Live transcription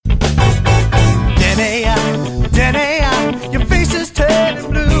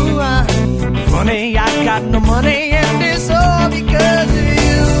got no money and it's all because of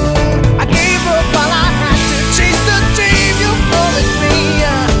you. I gave up while I had to chase the dream you promised me.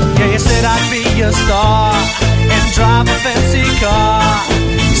 Yeah, you said I'd be a star and drive a fancy car.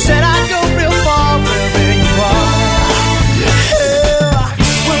 You said I'd go real far wherever you are.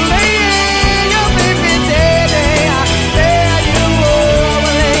 Well, lady, you made me daddy. There you are.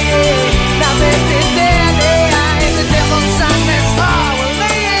 Well, lady, now baby daddy, I ain't the devil's son that's far. Well,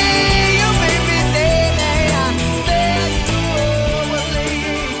 lady, you made me daddy. There you are. Well,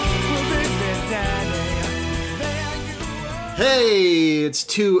 lady, daddy. Hey, it's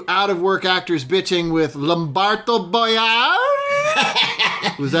two out-of-work actors bitching with Lombardo Boyard.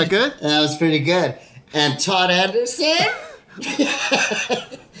 Was that good? That was pretty good. And Todd Anderson?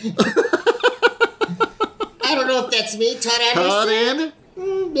 I don't know if that's me, Todd Anderson. Todd and?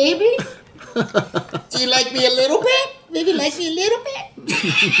 Maybe. Do you like me a little bit? Maybe like me a little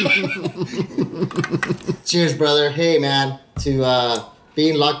bit. Cheers, brother. Hey, man, to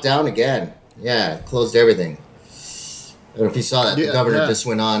being locked down again. Yeah, closed everything. I don't know if you saw that. The governor just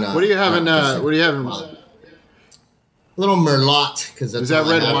went on. What are you having? What are you having? A little Merlot, because is that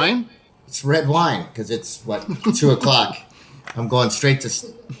red wine? It's red wine because it's 2:00. I'm going straight to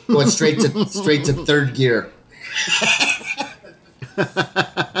third gear.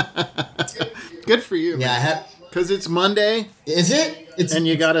 Good for you. Yeah, I had because it's Monday. Is it? And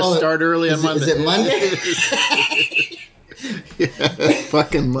you got to start early on Monday. Is it Monday? Yeah,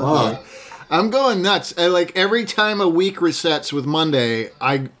 fucking Monday. Oh. I'm going nuts. Every time a week resets with Monday,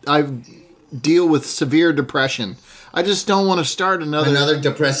 I deal with severe depression. I just don't want to start another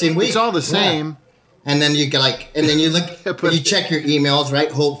depressing week. It's all the same. Yeah. And then you look, you check your emails,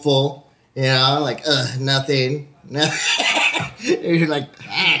 right? Hopeful, nothing. You're like,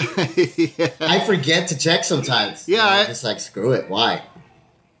 yeah. I forget to check sometimes. Yeah, I'm just like, screw it. Why?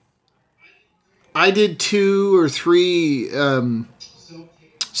 I did 2 or 3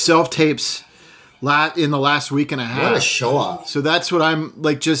 self-tapes in the last week and a half. What a show-off. So that's what I'm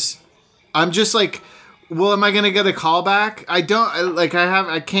just like, well, am I going to get a call back? I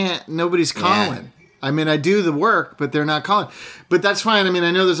can't, nobody's calling. Yeah. I mean, I do the work, but they're not calling. But that's fine. I mean,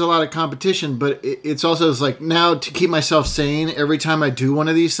 I know there's a lot of competition, but it's also like now to keep myself sane, every time I do one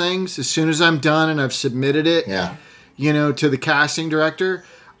of these things, as soon as I'm done and I've submitted it, to the casting director,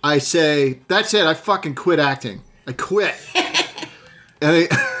 I say, that's it. I fucking quit acting. I quit.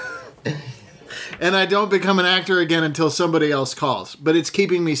 And I don't become an actor again until somebody else calls. But it's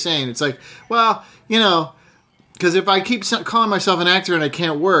keeping me sane. It's like, well, because if I keep calling myself an actor and I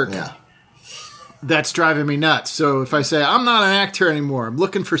can't work, that's driving me nuts. So if I say, I'm not an actor anymore, I'm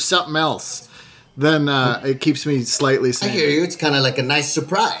looking for something else, then it keeps me slightly sane. I hear you. It's kind of like a nice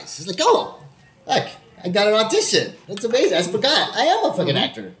surprise. It's like, oh, look, I got an audition. That's amazing. I forgot. I am a fucking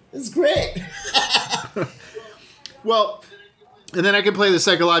actor. It's great. Well... And then I can play the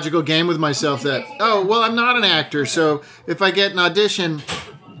psychological game with myself that, I'm not an actor, so if I get an audition,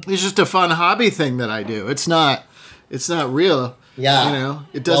 it's just a fun hobby thing that I do. It's not real. Yeah.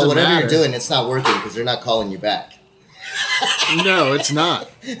 It doesn't whatever matter. You're doing, it's not working because they're not calling you back. No, it's not.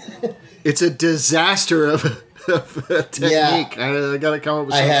 It's a disaster of a technique. I got to come up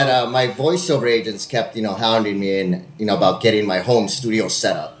with something. I had my voiceover agents kept, hounding me about getting my home studio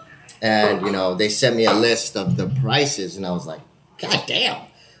set up. And, they sent me a list of the prices, and I was like, God damn.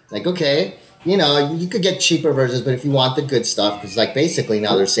 Like, okay, you could get cheaper versions, but if you want the good stuff, because, basically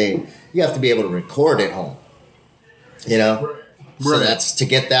now they're saying you have to be able to record at home, So that's, to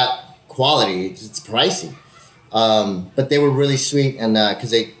get that quality, it's pricey. But they were really sweet, and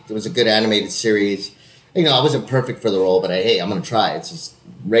because it was a good animated series. I wasn't perfect for the role, but I'm going to try. It's just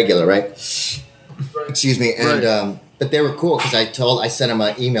regular, right? Excuse me. And but they were cool because I sent them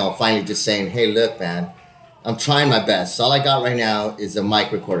an email finally just saying, hey, look, man, I'm trying my best. All I got right now is a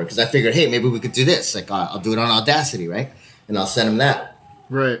mic recorder because I figured, hey, maybe we could do this. I'll do it on Audacity, right? And I'll send them that.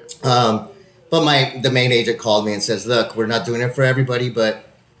 Right. But the main agent called me and says, look, we're not doing it for everybody, but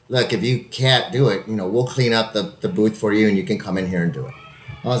look, if you can't do it, we'll clean up the booth for you and you can come in here and do it.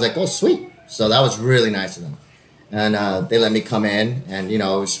 I was like, oh, sweet. So that was really nice of them. And they let me come in, and, it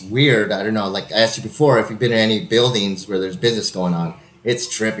was weird. I don't know, like I asked you before, if you've been in any buildings where there's business going on, it's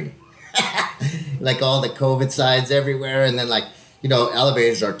trippy. Like all the COVID signs everywhere, and then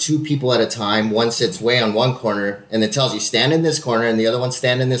elevators are 2 people at a time. One sits way on one corner, and it tells you stand in this corner, and the other one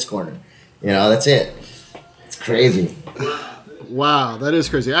stand in this corner. That's it. It's crazy. Wow, that is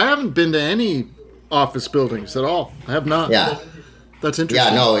crazy. I haven't been to any office buildings at all. I have not. Yeah. That's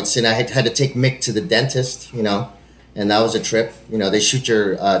interesting. Yeah, no, and I had to take Mick to the dentist, and that was a trip. They shoot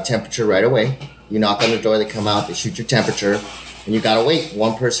your temperature right away. You knock on the door, they come out, they shoot your temperature, and you gotta wait.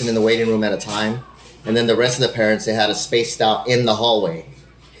 One person in the waiting room at a time. and then the rest of the parents, they had us spaced out in the hallway.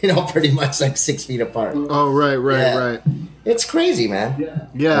 Pretty much like 6 feet apart. Oh, right. Yeah. It's crazy, man.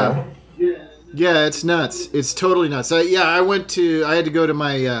 Yeah. Yeah, it's nuts. It's totally nuts. I had to go to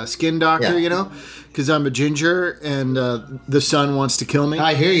my skin doctor, because I'm a ginger and the sun wants to kill me.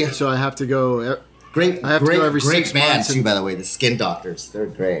 I hear you. So I have to go. Great, I have to go every great 6 band months. too, by the way. The Skin Doctors, they're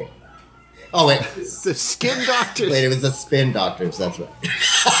great. Oh wait, The skin doctors. wait, it was the Spin Doctors. That's right.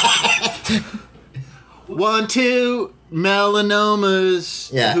 1, 2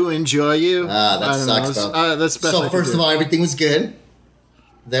 melanomas who enjoy you. That I don't sucks, know. bro. That's the best I So can first do. of all, everything was good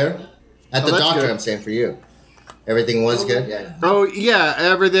there at the that's doctor. good. I'm saying for you, everything was good. Yeah. Oh yeah,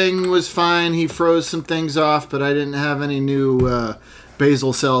 everything was fine. He froze some things off, but I didn't have any new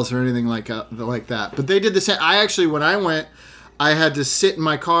basal cells or anything like that. But they did the same. When I went, I had to sit in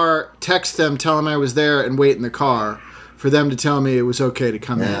my car, text them, tell them I was there, and wait in the car for them to tell me it was okay to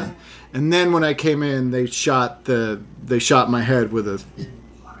come in. And then when I came in, they shot my head with a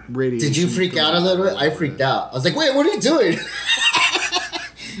radiation. Did you freak out a little bit? I freaked out. I was like, "Wait, what are you doing?"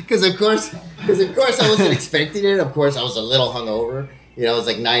 Because of course I wasn't expecting it. Of course, I was a little hungover. It was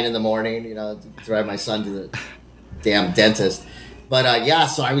like 9 a.m. to drive my son to the damn dentist. But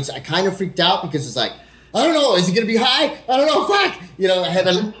so I kind of freaked out because it's like, I don't know, is it gonna be high? I don't know, fuck.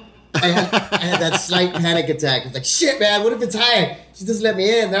 I had that slight panic attack. It's like, shit, man, what if it's high? She doesn't let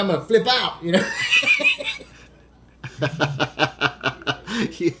me in, then I'm gonna flip out,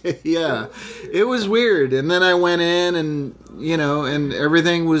 Yeah, it was weird. And then I went in, and and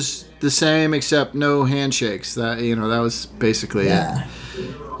everything was the same except no handshakes. That that was basically it.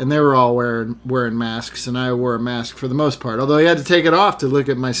 And they were all wearing masks, and I wore a mask for the most part. Although I had to take it off to look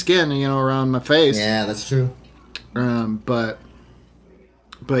at my skin, around my face. Yeah, that's true. But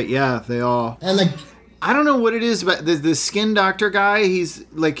yeah, they all. And like, I don't know what it is about the skin doctor guy. He's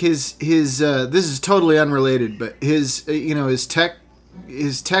like his this is totally unrelated, but his his tech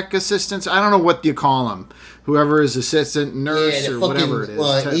assistants. I don't know what you call them. Whoever is assistant, nurse, or whatever it is.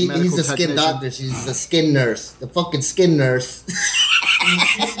 Well, he's the technician. skin doctor. She's the skin nurse. The fucking skin nurse.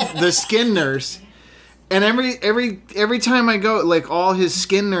 The skin nurse. And every time I go, like all his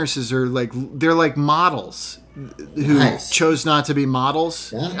skin nurses are they're like models who chose not to be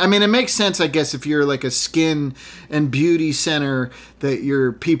models. Yeah. I mean, it makes sense, I guess, if you're like a skin and beauty center that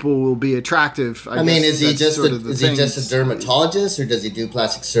your people will be attractive. I mean, is he just a dermatologist, or does he do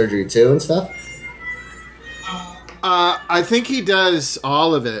plastic surgery too and stuff? I think he does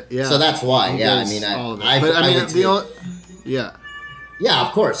all of it. Yeah. So that's why. He Yeah, I does mean, all of it. yeah. Yeah,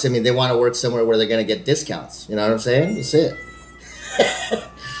 of course. I mean, they want to work somewhere where they're going to get discounts. You know what I'm saying? That's it.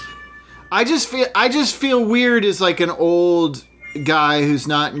 I just feel weird as like an old guy who's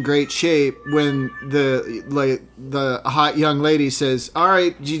not in great shape when the hot young lady says, "All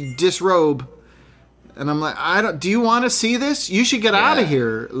right, you disrobe," and I'm like, do you want to see this? You should get out of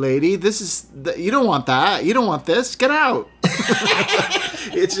here, lady. You don't want that. You don't want this. Get out.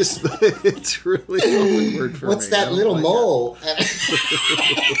 It's really awkward for me. What's that little mole?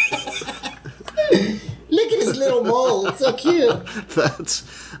 Look at his little mole. It's so cute.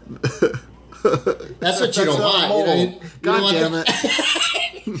 That's what you don't want. God damn it.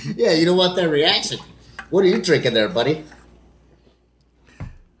 Yeah, you don't want that reaction. What are you drinking there, buddy?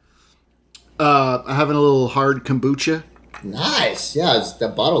 Having a little hard kombucha. Nice. Yeah,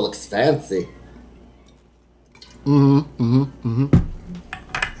 that bottle looks fancy.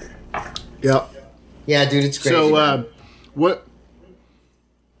 Yep. Yeah, dude, it's crazy. So,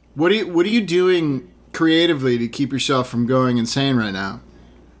 what are you doing creatively to keep yourself from going insane right now?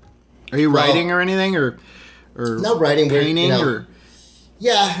 Are you writing or anything, or not writing, painting, or?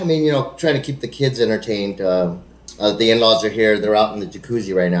 Yeah, I mean, trying to keep the kids entertained. The in-laws are here. They're out in the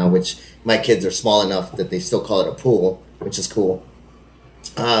jacuzzi right now, which my kids are small enough that they still call it a pool, which is cool.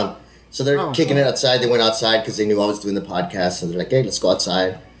 So they're kicking it outside. They went outside because they knew I was doing the podcast. So they're like, hey, let's go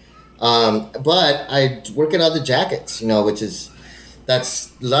outside. But I working on the jackets,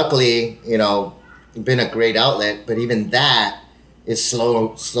 that's luckily, been a great outlet. But even that is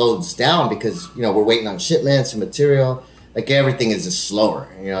slows down because, we're waiting on shipments and material. Like everything is just slower.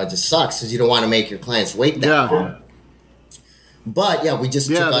 It just sucks because you don't want to make your clients wait that long. But yeah, we just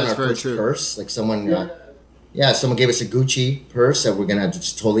took on our first purse. Like someone gave us a Gucci purse that we're gonna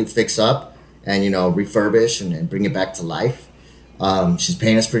just totally fix up and refurbish and bring it back to life. She's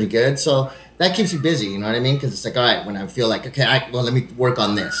paying us pretty good, so that keeps me busy. You know what I mean? Because it's like, all right, when I feel like, okay, let me work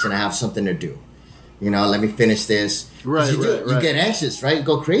on this and I have something to do. Let me finish this. Right. You get anxious, right? You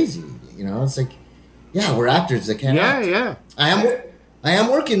go crazy. It's like, yeah, we're actors that can't act. Yeah. I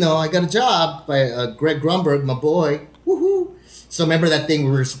am working though. I got a job by Greg Grunberg, my boy. Woohoo! So remember that thing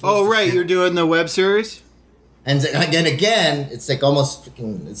we were supposed Oh, to right. shoot? You're doing the web series? And again, it's like almost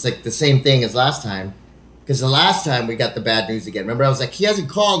freaking, it's like the same thing as last time. Because the last time we got the bad news again. Remember, I was like, he hasn't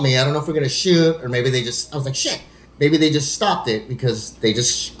called me. I don't know if we're going to shoot. Or maybe they just, I was like, shit. Maybe they just stopped it because they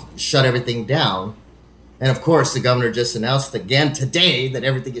just shut everything down. And of course, the governor just announced again today that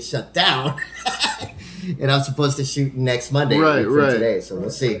everything is shut down. And I'm supposed to shoot next Monday. Right, from right. Today. So we'll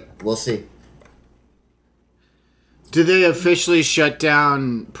see. We'll see. Did they officially shut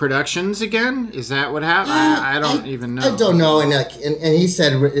down productions again? Is that what happened? I don't even know. I don't know. And he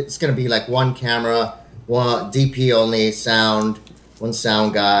said it's going to be like one camera, one DP only, sound, one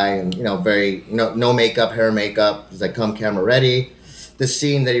sound guy, and very no makeup, hair makeup. He's like, come camera ready. The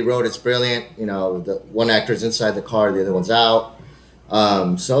scene that he wrote is brilliant. The one actor's inside the car, the other one's out.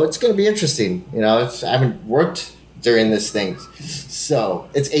 So it's going to be interesting. I haven't worked during this thing, so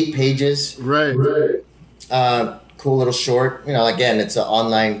it's 8 pages. Right. Cool little short. Again, it's an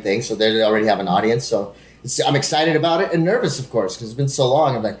online thing, so they already have an audience. So I'm excited about it and nervous, of course, because it's been so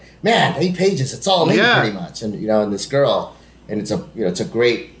long. I'm like, man, 8 pages. It's all me pretty much. And and this girl, and it's a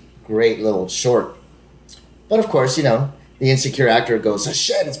great little short. But of course, the insecure actor goes, oh,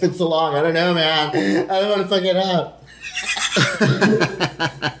 shit, it's been so long. I don't know, man. I don't want to fuck it up.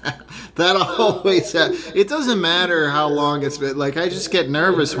 That always it doesn't matter how long it's been. Like, I just get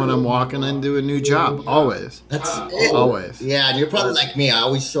nervous when I'm walking into a new job. Always. That's it. Always. Yeah, and you're probably like me. I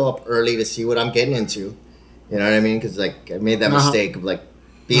always show up early to see what I'm getting into. You know what I mean? Because I made that mistake of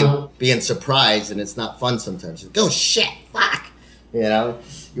being surprised, and it's not fun sometimes. Like, oh shit, fuck. You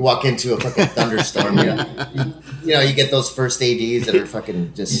walk into a fucking thunderstorm. You get those first ADs that are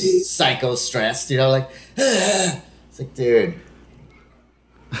fucking just psycho stressed. It's like, dude.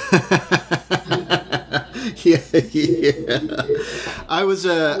 yeah. I was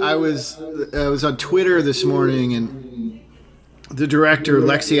on Twitter this morning, and the director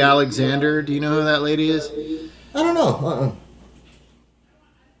Lexi Alexander. Do you know who that lady is? I don't know.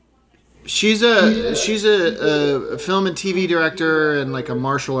 She's a film and TV director and like a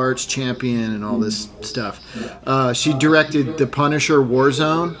martial arts champion and all this stuff. She directed The Punisher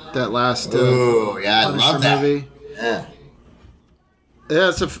Warzone, that last Oh yeah, I Punisher love that movie. Yeah. Yeah,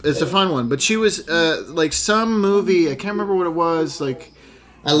 it's a fun one. But she was like some movie. I can't remember what it was. Like,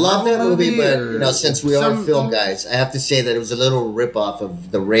 I love that movie, but or since we are some- film guys, I have to say that it was a little ripoff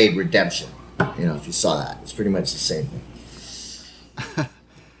of the Raid Redemption. If you saw that, it's pretty much the same thing.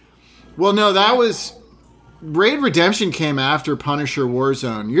 well, no, that was Raid Redemption came after Punisher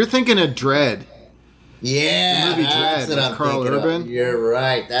Warzone. You're thinking of Dread. Yeah, The movie that's Dread what with I'm Carl thinking of. Urban. You're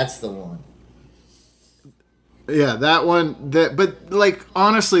right. That's the one. Yeah, that one. But like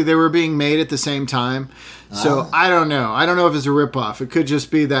honestly, they were being made at the same time. So I don't know. I don't know if it's a ripoff. It could just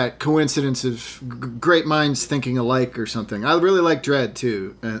be that coincidence of great minds thinking alike or something. I really like Dread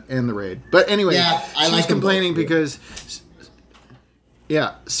too, and the Raid. But anyway, Yeah, I she like was them complaining both, yeah. because.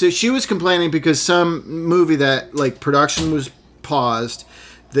 Yeah, so she was complaining because some movie that like production was paused,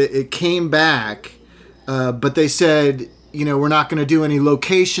 that it came back, but they said, we're not going to do any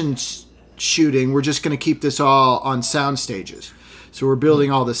location shooting. We're just going to keep this all on sound stages. So we're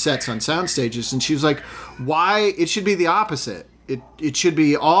building all the sets on sound stages. And she was like, why? It should be the opposite. It should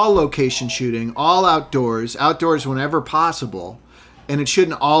be all location shooting, all outdoors whenever possible. And it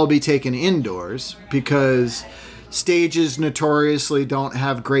shouldn't all be taken indoors because stages notoriously don't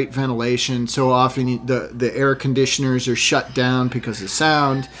have great ventilation. So often the air conditioners are shut down because of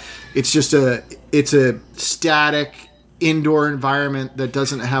sound. It's just a static indoor environment that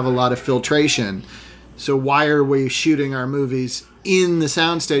doesn't have a lot of filtration. So why are we shooting our movies in the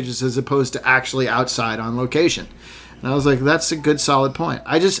sound stages as opposed to actually outside on location? And I was like, that's a good solid point.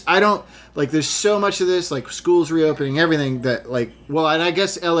 I don't like, there's so much of this, like schools reopening, everything that like, well, and I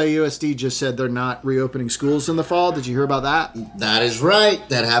guess LAUSD just said they're not reopening schools in the fall. Did you hear about that? That is right.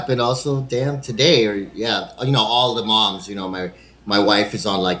 That happened also today. Or yeah, all the moms, my wife is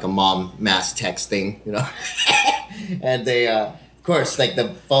on like a mom mass text thing, and they, of course, like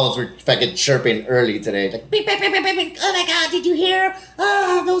the phones were fucking chirping early today. Like, beep, beep, beep, beep, beep. Oh my God, did you hear?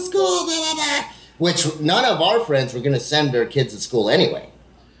 No school, blah, blah, blah. Which none of our friends were going to send their kids to school anyway,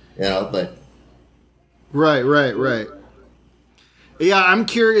 but. Right. Yeah, I'm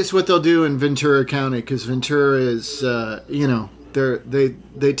curious what they'll do in Ventura County because Ventura is,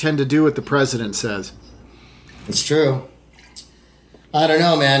 they tend to do what the president says. It's true. I don't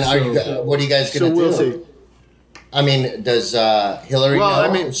know, man. What are you guys going to do? So we'll see. I mean, does Hillary know I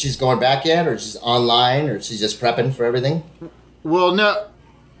mean, if she's going back yet, or she's online, or she's just prepping for everything? Well, no.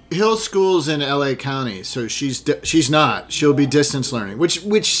 Hill School's in LA County, so she's not. She'll be distance learning, which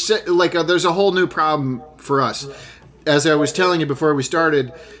like there's a whole new problem for us. as I was telling you before we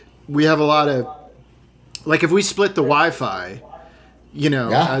started, we have a lot of, like, if we split the Wi-Fi,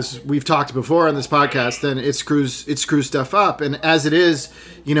 as we've talked before on this podcast, then it screws stuff up. And as it is,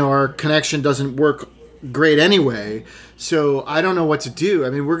 our connection doesn't work great anyway. So I don't know what to do. I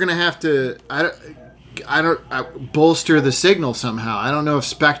mean, we're gonna have to bolster the signal somehow. I don't know if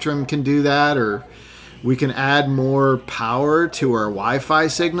Spectrum can do that, or we can add more power to our Wi-Fi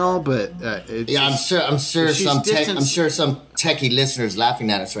signal. But I'm sure some techie listeners laughing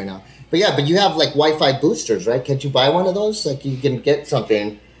at us right now. But you have like Wi-Fi boosters, right? Can't you buy one of those? Like you can get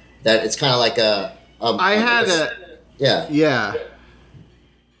something that it's kind of like yeah.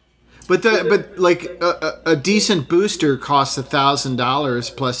 But a decent booster costs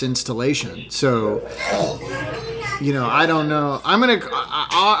 $1,000 plus installation. So, I don't know. I'm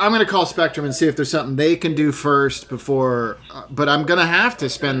gonna call Spectrum and see if there's something they can do first before. But I'm gonna have to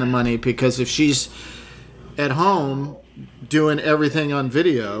spend the money, because if she's at home doing everything on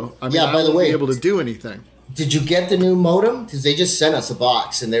video, I won't be able to do anything. Did you get the new modem? Because they just sent us a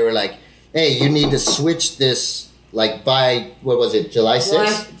box and they were like, "Hey, you need to switch this." Like by, what was it, July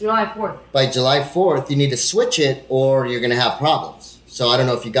 6th? July 4th. By July 4th, you need to switch it or you're going to have problems. So I don't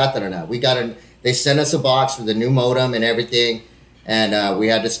know if you got that or not. They sent us a box with a new modem and everything, and we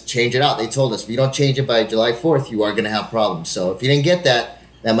had to change it out. They told us, if you don't change it by July 4th, you are going to have problems. So if you didn't get that,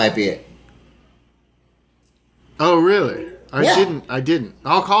 that might be it. Oh, really? I didn't.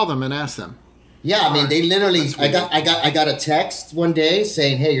 I'll call them and ask them. Yeah, I mean, they literally, I got a text one day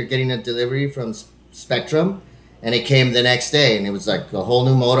saying, "Hey, you're getting a delivery from Spectrum." And it came the next day, and it was like a whole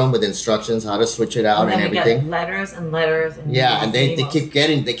new modem with instructions how to switch it out and everything. Got letters and letters. And and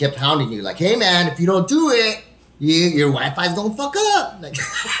they kept hounding you like, "Hey man, if you don't do it, your Wi-Fi's gonna fuck up." Like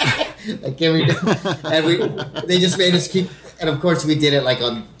every day, they just made us keep. And of course, we did it like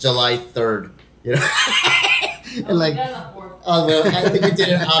on July 3rd, and like, I think we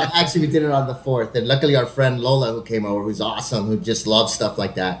did it on the 4th. And luckily, our friend Lola, who came over, who's awesome, who just loves stuff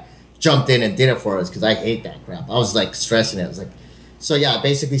like that, jumped in and did it for us, because I hate that crap. I was like stressing it. I was like, so yeah,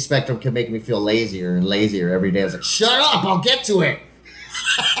 basically Spectrum can make me feel lazier and lazier every day. I was like, shut up, I'll get to it.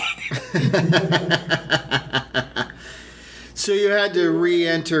 So you had to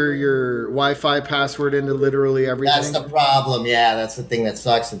re-enter your Wi-Fi password into literally everything? That's the problem. Yeah, that's the thing that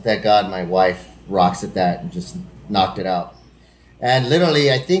sucks. And thank God my wife rocks at that and just knocked it out. And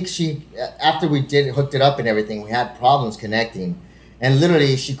literally, I think after we hooked it up and everything, we had problems connecting. And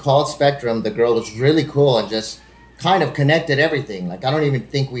literally, she called Spectrum. The girl was really cool and just kind of connected everything. Like, I don't even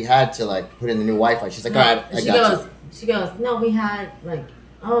think we had to, like, put in the new Wi-Fi. She's like, all right, I got you. She goes, no, we had, like,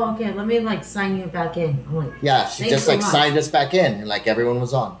 oh, okay, let me, like, sign you back in. I'm like, yeah, she just, like, signed us back in. And, like, everyone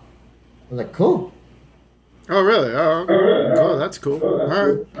was on. I was like, cool. Oh, really? Oh, that's cool. All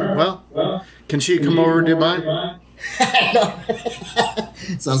right. Well, can she come over and do mine?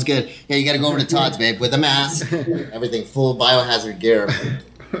 Sounds good. Yeah, you got to go over to Todd's, babe, with a mask, everything, full biohazard gear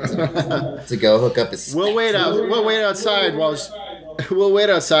to go hook up his. We'll wait outside while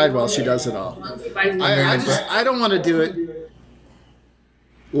she does it all. I don't want to do it.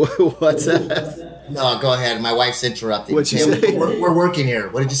 What's that? No, go ahead. My wife's interrupting. What'd you say? We're working here.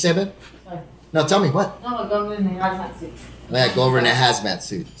 What did you say, babe? No, tell me what. No, go over in the hazmat suit. Yeah, go over in a hazmat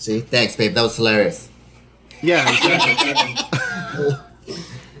suit. See, thanks, babe. That was hilarious. Yeah, exactly.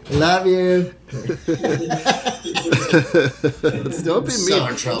 Love you. Don't be so mean.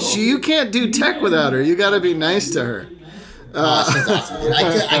 In trouble. You can't do tech without her. You got to be nice to her. She's awesome.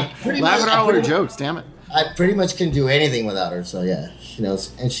 Laugh at all her jokes. Damn it. I pretty much can do anything without her. So yeah, she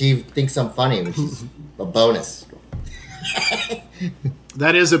knows, and she thinks I'm funny, which is a bonus.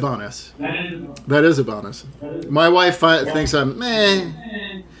 That is a bonus. My wife thinks I'm meh.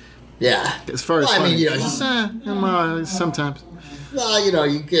 Yeah. As far as funny. I mean, sometimes. Well,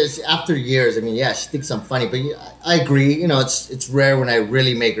 because after years, I mean, yeah, she thinks I'm funny, but I agree. It's rare when I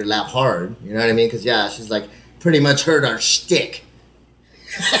really make her laugh hard. You know what I mean? Because yeah, she's like pretty much heard our shtick.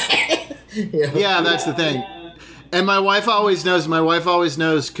 Yeah, that's the thing. And my wife always knows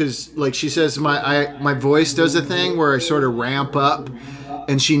because, like, she says my voice does a thing where I sort of ramp up,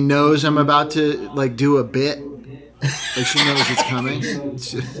 and she knows I'm about to, like, do a bit. Like, she knows it's coming.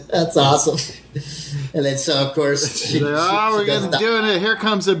 That's awesome. And then, so, of course, she's like, we're doing it. Here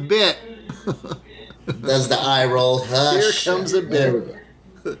comes a bit. Does the eye roll. Hush. Here comes a bit. There we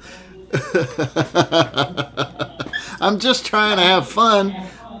go. I'm just trying to have fun.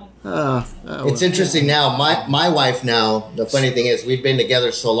 It's interesting now. My wife now, the funny thing is, we've been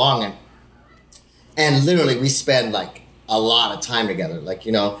together so long, and literally we spend like a lot of time together. Like,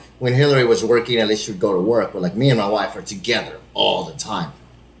 when Hillary was working, at least she would go to work, but like me and my wife are together all the time.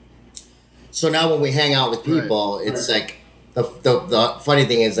 So now when we hang out with people, it's like the funny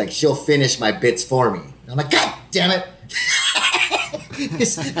thing is like she'll finish my bits for me. I'm like, God damn it!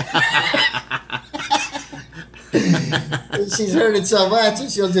 She's heard it so much, and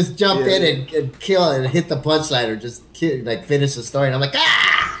she'll just jump in and kill and hit the punchline or just like finish the story. And I'm like,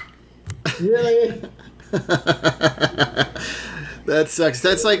 really? That sucks.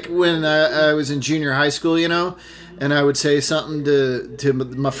 That's like when I was in junior high school, and I would say something to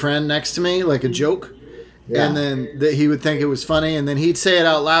my friend next to me, like a joke, and then he would think it was funny, and then he'd say it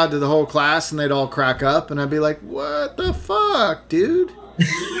out loud to the whole class, and they'd all crack up, and I'd be like, "What the fuck, dude?"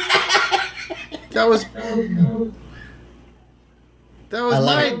 That was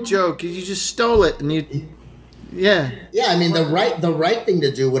my joke. You just stole it, and yeah. I mean, the right thing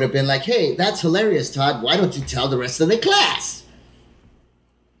to do would have been like, "Hey, that's hilarious, Todd. Why don't you tell the rest of the class?"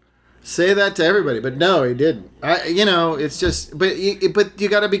 Say that to everybody, but no, he didn't. It's just, but you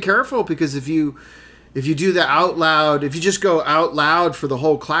got to be careful, because if you do the out loud, if you just go out loud for the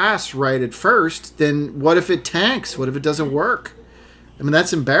whole class right at first, then what if it tanks? What if it doesn't work? I mean,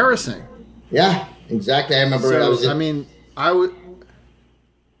 that's embarrassing. Yeah, exactly. I remember I was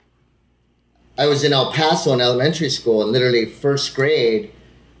in El Paso in elementary school, and literally first grade,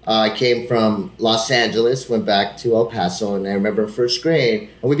 I came from Los Angeles, went back to El Paso, and I remember first grade,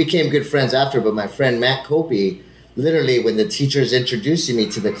 and we became good friends after, but my friend Matt Copey, literally when the teacher's introducing me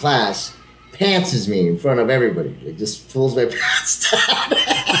to the class, pantses me in front of everybody. It just pulls my pants down.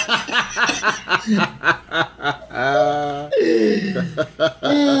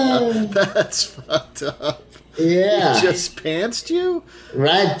 That's fucked up. Yeah, he just pantsed you.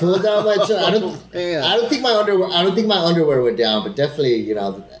 Right, pulled down my. I don't think my underwear went down, but definitely,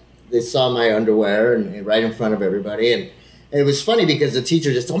 they saw my underwear and right in front of everybody, and it was funny because the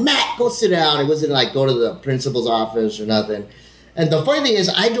teacher just told Matt, go sit down. It wasn't like go to the principal's office or nothing. And the funny thing is,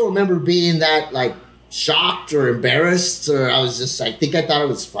 I don't remember being that like shocked or embarrassed, or I think I thought it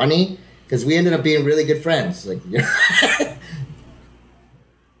was funny because we ended up being really good friends. Like,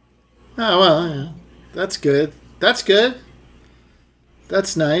 oh well, yeah. That's good. That's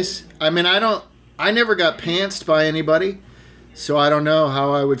nice. I mean, I never got pantsed by anybody, so I don't know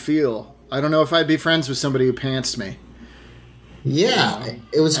how I would feel. I don't know if I'd be friends with somebody who pantsed me. Yeah,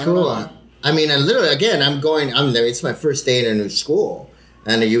 it was cool. I mean, it's my first day in a new school,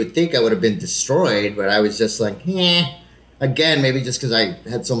 and you would think I would have been destroyed, but I was just like, Again, maybe just because I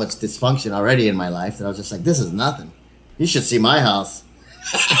had so much dysfunction already in my life that I was just like, this is nothing. You should see my house.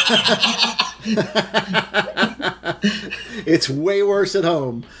 It's way worse at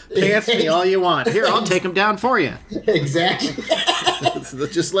home. Pants me all you want. Here, I'll take them down for you. Exactly.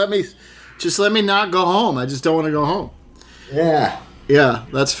 Just let me not go home. I just don't want to go home. Yeah. Yeah,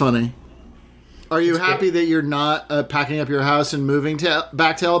 that's funny. Are you happy that you're not packing up your house and moving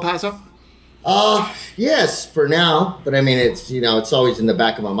back to El Paso? Yes, for now. But I mean, it's always in the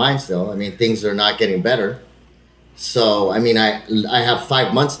back of my mind still. I mean, things are not getting better. So, I mean, I have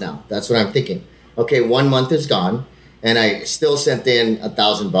 5 months now. That's what I'm thinking. Okay, 1 month is gone, and I still sent in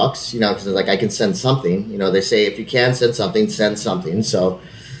 $1,000, because like I can send something. They say if you can send something, send something. So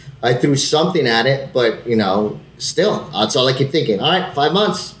I threw something at it, but, still, that's all I keep thinking. All right, 5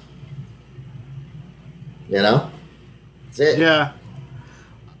 months. That's it. Yeah.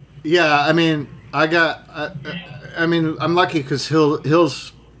 Yeah, I mean, I'm lucky because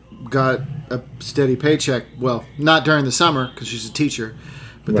Hill's got a steady paycheck. Well, not during the summer because she's a teacher,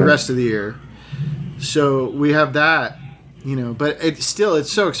 but the rest of the year. So we have that, but it's so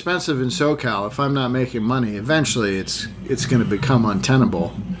expensive in SoCal. If I'm not making money, eventually it's going to become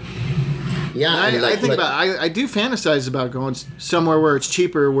untenable. Yeah, I do fantasize about going somewhere where it's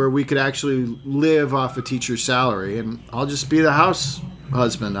cheaper, where we could actually live off a teacher's salary, and I'll just be the house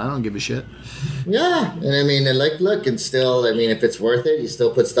husband. I don't give a shit. Yeah, and I mean, look, and still, I mean, if it's worth it, you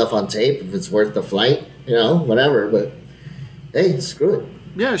still put stuff on tape. If it's worth the flight, whatever. But hey, screw it.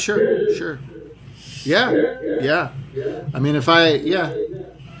 Yeah, sure. Yeah. I mean, the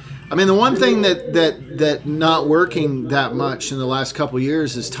one thing that not working that much in the last couple of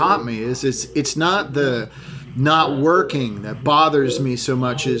years has taught me is it's not the not working that bothers me so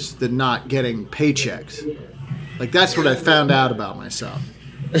much as the not getting paychecks. Like, that's what I found out about myself.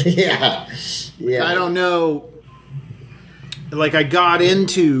 Yeah. I don't know. Like, I got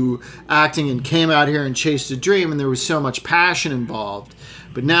into acting and came out here and chased a dream, and there was so much passion involved.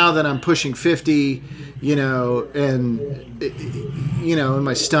 But now that I'm pushing 50, and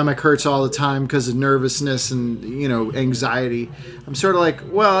my stomach hurts all the time because of nervousness and, anxiety, I'm sort of like,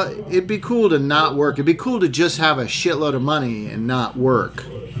 well, it'd be cool to not work. It'd be cool to just have a shitload of money and not work.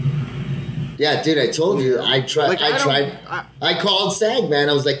 Yeah, dude, I told you. I tried. Like, I tried. I called SAG, man.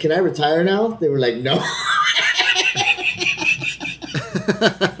 I was like, "Can I retire now?" They were like, "No."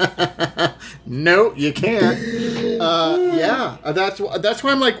 No, you can't. Yeah, that's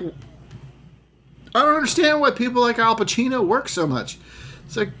why I'm like, I don't understand why people like Al Pacino work so much.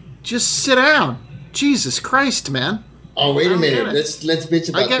 It's like, just sit down. Jesus Christ, man. Oh, wait a minute. get it. Let's bitch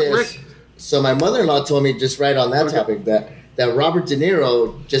about this. Rick. So my mother-in-law told me just right on that topic that Robert De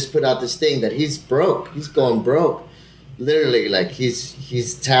Niro just put out this thing that he's broke. He's going broke. Literally, like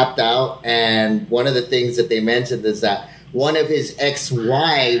he's tapped out. And one of the things that they mentioned is that one of his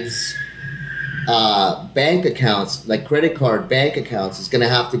ex-wives' bank accounts, like credit card bank accounts, is going to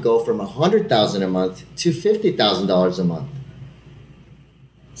have to go from $100,000 a month to $50,000 a month.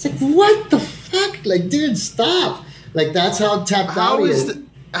 It's like, what the fuck? Like, dude, stop. Like, that's how tapped out he is.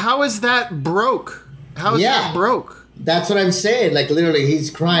 How is that broke? How is that broke? That's what I'm saying. Like, literally, he's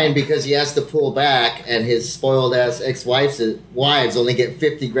crying because he has to pull back, and his spoiled ass wives only get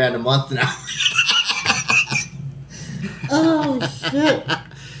 $50,000 a month now. Oh shit!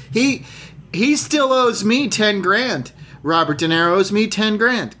 He still owes me $10,000. Robert De Niro owes me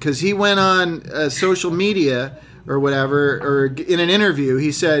 $10,000 because he went on social media or whatever, or in an interview,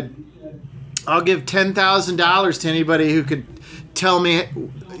 he said, "I'll give $10,000 to anybody who could tell me,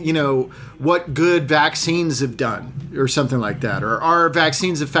 you know, what good vaccines have done," or something like that, or "are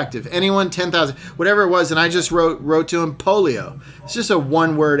vaccines effective?" Anyone, 10,000, whatever it was, and I just wrote to him polio. It's just a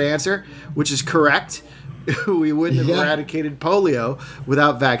one-word answer, which is correct. We wouldn't have eradicated polio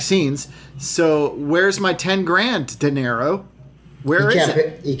without vaccines. So where's my $10,000, De Niro? Where is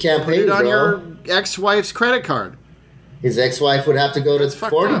it? He can't Put pay it on bro. your ex-wife's credit card. His ex-wife would have to go to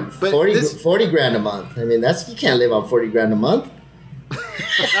fucked up. But 40 grand a month. I mean, you can't live on 40 grand a month.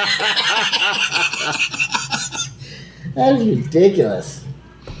 That is ridiculous.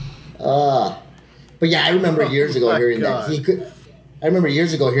 But yeah, I remember years ago hearing that he could. I remember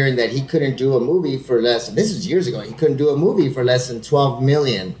years ago hearing that he couldn't do a movie for less. This is years ago. He couldn't do a movie for less than $12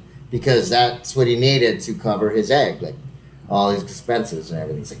 million because that's what he needed to cover his egg, like all his expenses and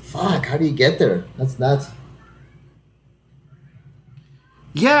everything. It's like, fuck, how do you get there? That's nuts.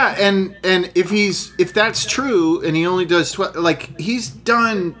 Yeah, and if that's true, and he only does he's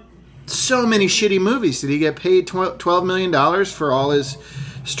done so many shitty movies. Did he get paid $12 million for all his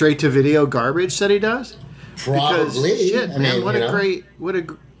straight to video garbage that he does? Probably. Because, shit, man, what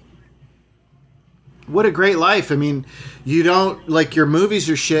a great life. I mean, you don't, like, your movies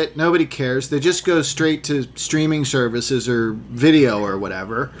are shit. Nobody cares. They just go straight to streaming services or video or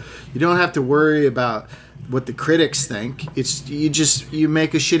whatever. You don't have to worry about what the critics think. It's you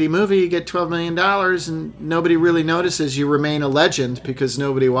make a shitty movie, you get $12 million, and nobody really notices. You remain a legend because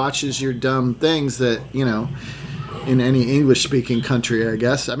nobody watches your dumb things that, you know, in any English-speaking country, I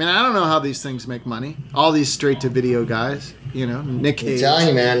guess. I mean, I don't know how these things make money. All these straight-to-video guys, you know, Nick Cage, I'm telling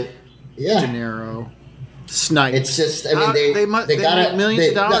you, man. Yeah. De Niro, Snipes. It's just, I mean, they make millions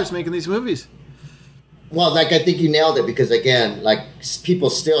of dollars making these movies. Well, like, I think you nailed it because, again, like, people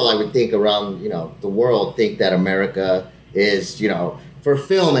still, I would think, around, you know, the world think that America is, you know, for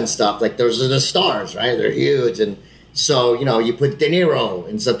film and stuff, like, those are the stars, right? They're huge. And so, you know, you put De Niro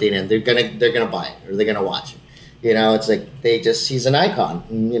in something and they're gonna buy it or they're gonna watch it. You know, it's like he's an icon.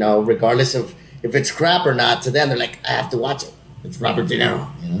 And, you know, regardless of if it's crap or not, to them, they're like, I have to watch it. It's Robert De Niro,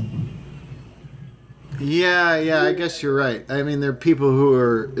 you know? Yeah, I guess you're right. I mean, there are people who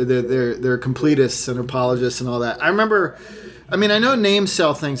are they're completists and apologists and all that. I remember, I mean, I know names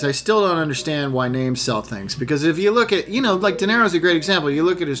sell things. I still don't understand why names sell things, because if you look at, you know, like De Niro's a great example. You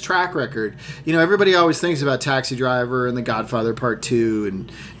look at his track record. You know, everybody always thinks about Taxi Driver and The Godfather Part 2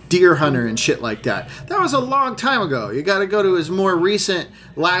 and Deer Hunter and shit like that. That was a long time ago. You got to go to his more recent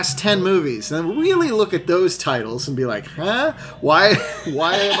last 10 movies and really look at those titles and be like, huh? Why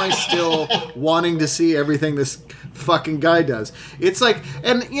am I still wanting to see everything this fucking guy does? It's like,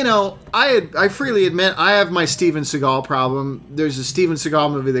 and you know, I freely admit I have my Steven Seagal problem. There's a Steven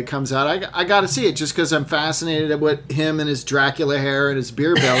Seagal movie that comes out. I got to see it just because I'm fascinated at what him and his Dracula hair and his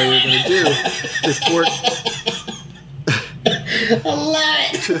beer belly are going to do to thwart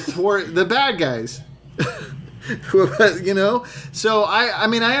to thwart the bad guys. You know, so I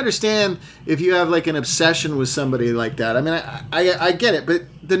mean, I understand if you have like an obsession with somebody like that. I mean, I get it, but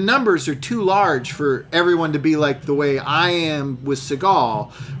the numbers are too large for everyone to be like the way I am with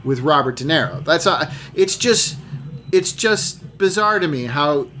Seagal with Robert De Niro. That's it's just bizarre to me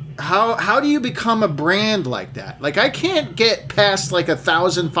how do you become a brand like that? Like, I can't get past like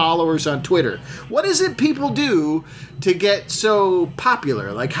 1,000 followers on Twitter. What is it people do to get so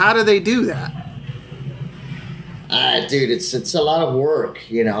popular? Like, how do they do that? Dude, it's a lot of work,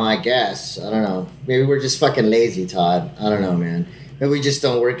 I guess. I don't know. Maybe we're just fucking lazy, Todd. I don't know, man. Maybe we just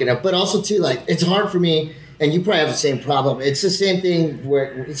don't work enough. But also, too, like, it's hard for me, and you probably have the same problem. It's the same thing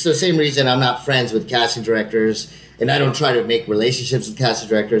where it's the same reason I'm not friends with casting directors, and I don't try to make relationships with casting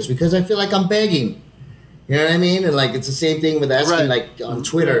directors because I feel like I'm begging. You know what I mean? And, like, it's the same thing with asking, like, on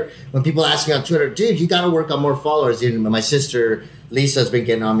Twitter. When people ask me on Twitter, dude, you got to work on more followers. And my sister, Lisa's been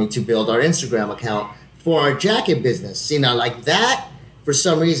getting on me to build our Instagram account for our jacket business. Like that, for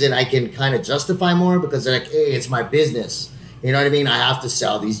some reason, I can kind of justify more because they're like, hey, it's my business. You know what I mean? I have to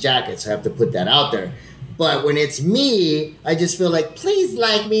sell these jackets. I have to put that out there. But when it's me, I just feel like, please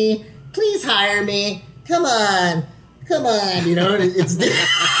like me. Please hire me. Come on. It's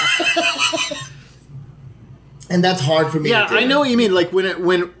and that's hard for me. Yeah, to do. I know what you mean. Like when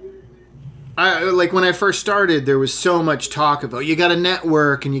I first started, there was so much talk about you got to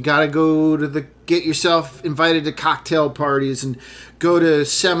network and you got to go to get yourself invited to cocktail parties and go to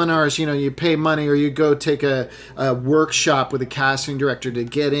seminars. You pay money or you go take a workshop with a casting director to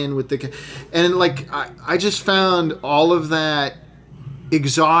get in with and like I just found all of that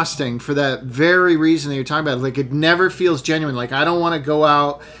exhausting for that very reason that you're talking about. Like, it never feels genuine. Like, I don't want to go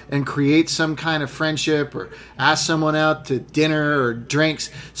out and create some kind of friendship or ask someone out to dinner or drinks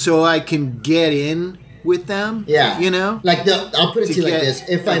so I can get in with them. Yeah. Like, I'll put it to you like this.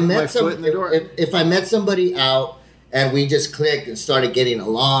 If I met somebody out and we just clicked and started getting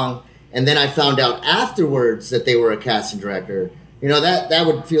along, and then I found out afterwards that they were a casting director, that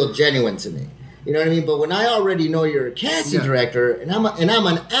would feel genuine to me. You know what I mean? But when I already know you're a casting director and I'm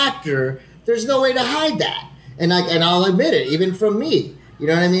an actor, there's no way to hide that. And I'll admit it, even from me. You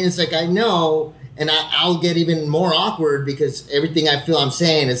know what I mean? It's like I know, and I'll get even more awkward because everything I feel I'm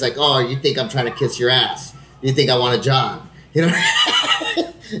saying is like, oh, you think I'm trying to kiss your ass? You think I want a job? And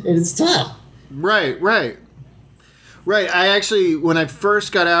it's tough. Right. I actually, when I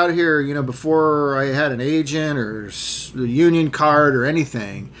first got out here, before I had an agent or a union card or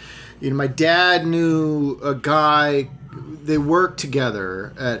anything. My dad knew a guy, they worked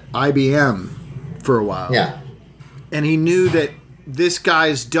together at IBM for a while. Yeah. And he knew that this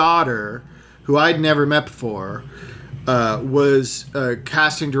guy's daughter, who I'd never met before, was a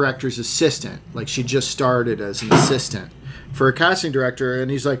casting director's assistant. Like, she just started as an assistant for a casting director. And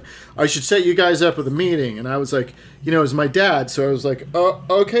he's like, I should set you guys up with a meeting. And I was like, it was my dad. So I was like, oh,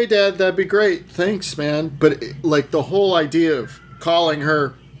 okay, Dad, that'd be great. Thanks, man. But, the whole idea of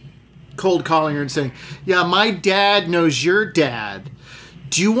cold calling her and saying, yeah, my dad knows your dad.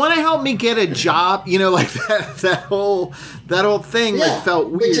 Do you want to help me get a job? Like that whole thing felt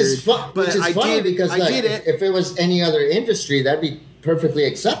weird. Which is funny because if it was any other industry, that'd be perfectly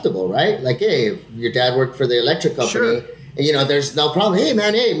acceptable, right? Like, hey, if your dad worked for the electric company, and, there's no problem. Hey,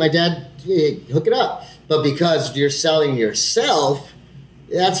 man, my dad, hook it up. But because you're selling yourself,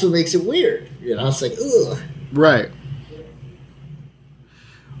 that's what makes it weird. It's like, ugh.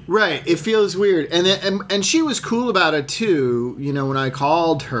 Right, it feels weird, and she was cool about it too. When I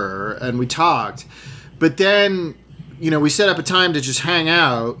called her and we talked, but then, we set up a time to just hang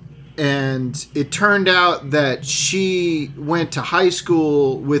out, and it turned out that she went to high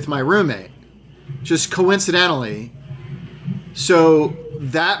school with my roommate, just coincidentally. So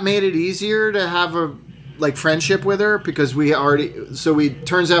that made it easier to have a friendship with her because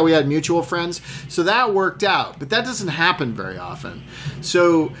turns out we had mutual friends. So that worked out, but that doesn't happen very often.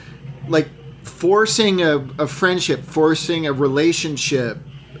 So forcing a friendship, forcing a relationship,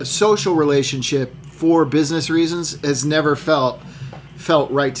 a social relationship for business reasons has never felt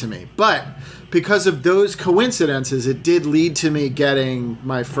right to me. But because of those coincidences, it did lead to me getting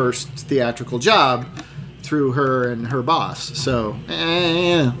my first theatrical job through her and her boss. So,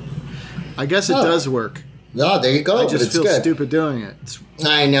 I guess it does work. No, there you go. I just feel stupid doing it.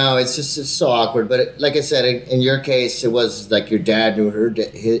 I know, it's so awkward. But like I said, in your case, it was like your dad knew her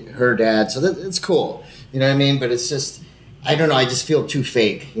dad, so it's cool. You know what I mean? But it's just, I don't know. I just feel too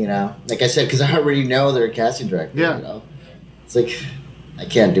fake. Like I said, because I already know they're a casting director. Yeah. It's like I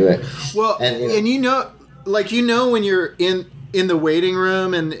can't do it. Well, and when you're in the waiting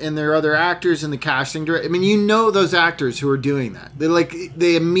room and there are other actors and the casting director. I mean, those actors who are doing that.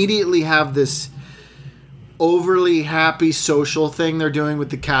 They immediately have this overly happy social thing they're doing with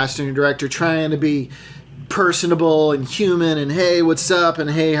the casting director, trying to be personable and human and hey, what's up,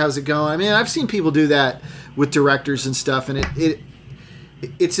 and hey, how's it going? I mean, I've seen people do that with directors and stuff, and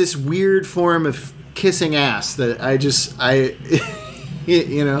it's this weird form of kissing ass that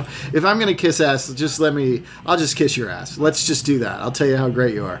if I'm gonna kiss ass, I'll just kiss your ass. Let's just do that. I'll tell you how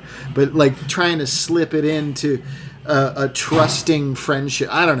great you are. But trying to slip it into a trusting friendship.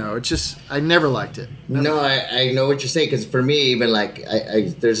 I don't know. It's just I never liked it. No, I know what you're saying, because for me, even like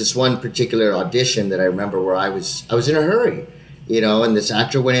there's this one particular audition that I remember where I was in a hurry, and this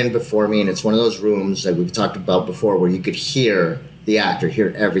actor went in before me, and it's one of those rooms that we've talked about before where you could hear the actor,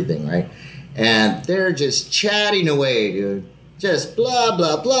 hear everything, right? And they're just chatting away, dude. Just blah,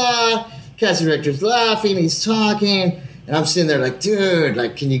 blah, blah. Casting director's laughing, he's talking. And I'm sitting there like, dude,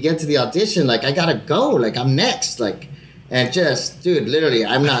 like, can you get to the audition? Like, I gotta go. Like, I'm next. Like, and just, dude, literally,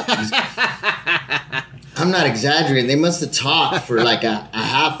 I'm not exaggerating. They must have talked for like a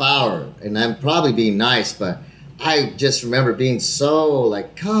half hour. And I'm probably being nice, but I just remember being so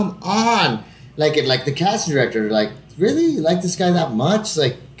like, come on. Like, the casting director, like, really? You like this guy that much?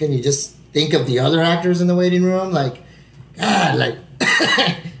 Like, can you just think of the other actors in the waiting room? Like, God, like,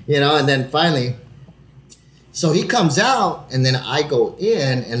 and then finally, so he comes out, and then I go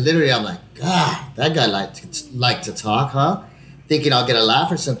in, and literally I'm like, God, that guy like to talk, huh? Thinking I'll get a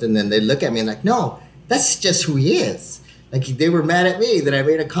laugh or something. Then they look at me and like, no, that's just who he is. Like, they were mad at me that I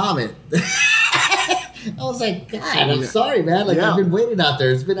made a comment. I was like, God, I'm sorry, man. Like, I've been waiting out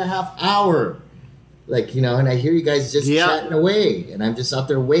there. It's been a half hour. Like, and I hear you guys just chatting away, and I'm just out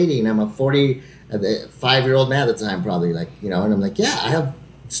there waiting. I'm a 5-year-old man at the time, probably, like, and I'm like, yeah, I have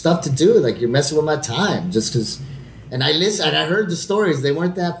stuff to do. Like, you're messing with my time just because. And I listened, and I heard the stories. They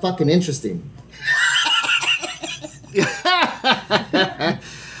weren't that fucking interesting.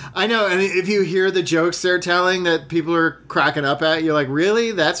 I know, and if you hear the jokes they're telling that people are cracking up at, you're like,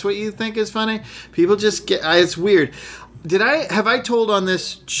 really? That's what you think is funny? People just get. It's weird. Have I told on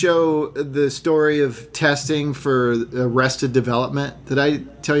this show the story of testing for Arrested Development? Did I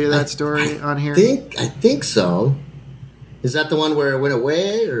tell you that story on here? I think so. Is that the one where it went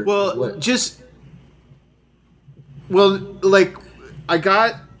away, or what? Like, I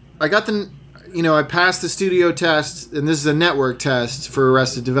got the, I passed the studio test, and this is a network test for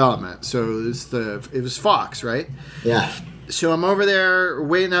Arrested Development. So it was Fox, right? Yeah. So I'm over there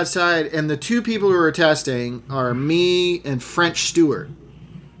waiting outside, and the two people who are testing are me and French Stewart.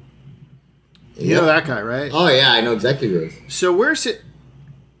 You know that guy, right? Oh yeah, I know exactly who it is. So we're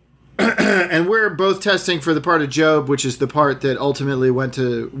and we're both testing for the part of Job, which is the part that ultimately went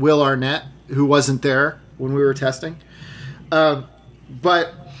to Will Arnett, who wasn't there when we were testing.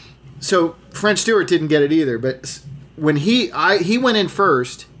 But so French Stewart didn't get it either. But when he went in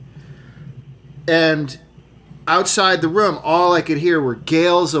first, and outside the room, all I could hear were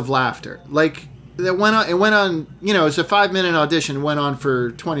gales of laughter. Like, it went on, it's a 5-minute audition, went on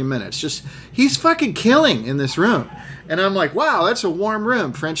for 20 minutes. Just, he's fucking killing in this room. And I'm like, wow, that's a warm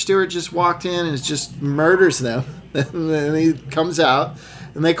room. French Stewart just walked in and just murders them. And then he comes out,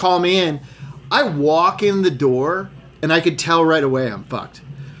 and they call me in. I walk in the door, and I could tell right away I'm fucked.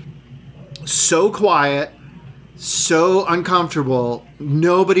 So quiet. So uncomfortable.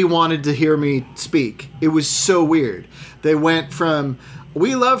 Nobody wanted to hear me speak. It was so weird. They went from,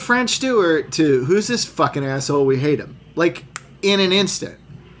 we love French Stewart, to, who's this fucking asshole? We hate him. Like, in an instant.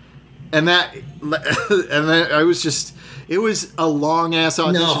 And then I was just, it was a long ass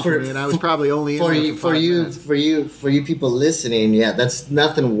audition for me, and I was probably only in for you people listening. Yeah, that's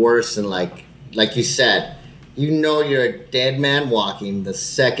nothing worse than like you said. You're a dead man walking the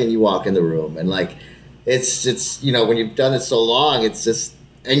second you walk in the room, and like. It's when you've done it so long, it's just,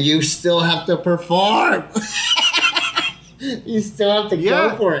 and you still have to perform. You still have to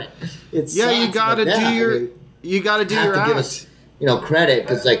go for it. You gotta do your your act. Give us, credit,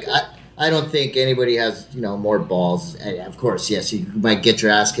 because like I don't think anybody has more balls. And of course, yes, you might get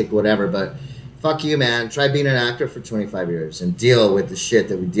your ass kicked, whatever, but fuck you, man. Try being an actor for 25 years and deal with the shit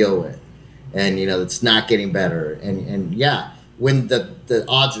that we deal with, and it's not getting better, and yeah. When the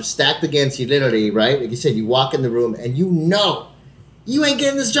odds are stacked against you, literally, right? Like you said, you walk in the room and you ain't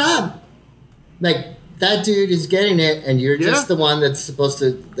getting this job. Like, that dude is getting it, and you're just the one that's supposed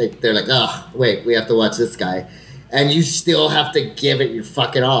to, like, they're like, oh, wait, we have to watch this guy. And you still have to give it your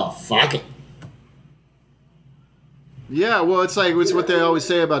fucking all. Fuck it. Yeah, well, it's what they always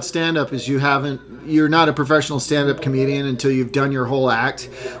say about stand-up is you're not a professional stand-up comedian until you've done your whole act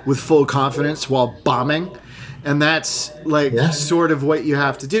with full confidence while bombing. And that's sort of what you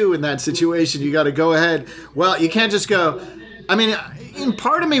have to do in that situation. You got to go ahead. Well, you can't just go. I mean,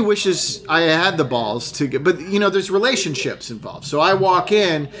 part of me wishes I had the balls to get, but there's relationships involved. So I walk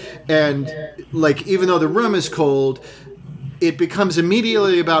in, and like, even though the room is cold, it becomes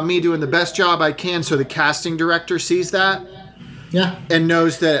immediately about me doing the best job I can. So the casting director sees that. Yeah. And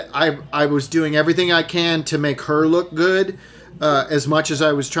knows that I was doing everything I can to make her look good. As much as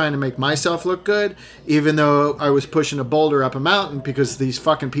I was trying to make myself look good, even though I was pushing a boulder up a mountain because these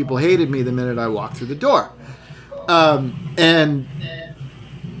fucking people hated me the minute I walked through the door. And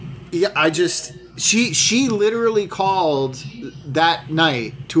yeah, she literally called that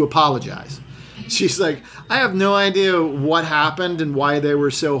night to apologize. She's like, I have no idea what happened and why they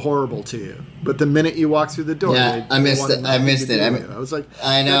were so horrible to you. But the minute you walked through the door, I missed it. I was like,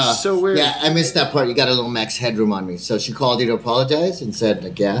 I know. That's so weird. Yeah, I missed that part. You got a little max headroom on me. So she called you to apologize and said,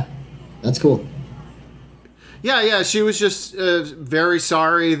 like, yeah, that's cool. Yeah, she was just very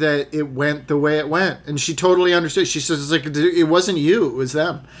sorry that it went the way it went. And she totally understood. She says, like, it wasn't you, it was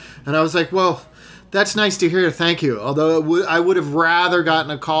them. And I was like, well, that's nice to hear. Thank you. Although I would have rather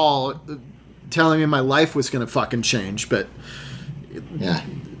gotten a call telling me my life was going to fucking change. But yeah,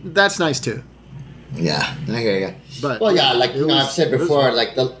 that's nice too. Yeah, I hear you. But, well, yeah, like I've said before,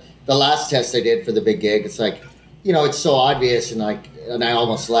 like the last test I did for the big gig, it's like, it's so obvious, and I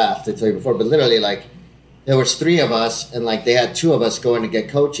almost laughed, I tell you before, but literally, like, there was 3 of us, and like they had 2 of us going to get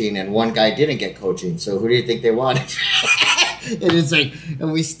coaching, and one guy didn't get coaching. So who do you think they wanted? And it's like,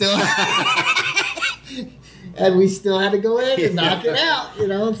 and we still had to go in and knock it out.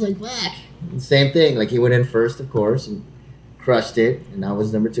 It's like, whack. Same thing. Like he went in first, of course, and crushed it, and I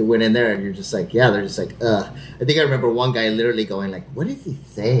was number 2. Went in there, and you're just like, they're just like, I think I remember one guy literally going like, "What is he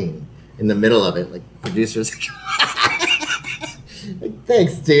saying?" in the middle of it, like producers. Like,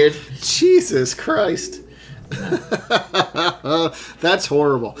 thanks, dude. Jesus Christ. That's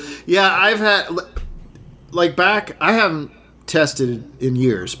horrible. Yeah, I've had I haven't tested in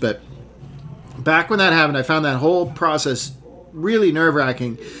years, but back when that happened, I found that whole process really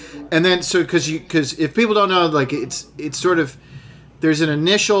nerve-wracking. And then because if people don't know, like it's sort of, there's an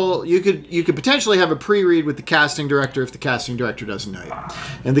initial, you could potentially have a pre-read with the casting director if the casting director doesn't know you.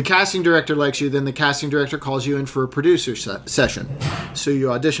 And the casting director likes you, then the casting director calls you in for a producer session. So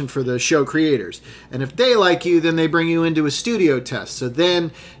you audition for the show creators. And if they like you, then they bring you into a studio test. So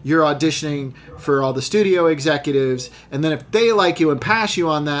then you're auditioning for all the studio executives. And then if they like you and pass you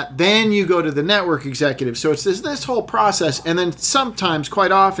on that, then you go to the network executive. So it's this whole process. And then sometimes,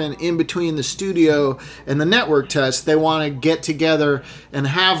 quite often, in between the studio and the network test, they want to get together and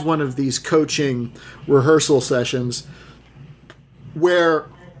have one of these coaching rehearsal sessions where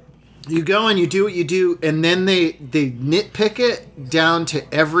you go and you do what you do, and then they nitpick it down to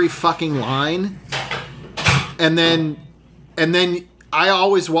every fucking line, and then I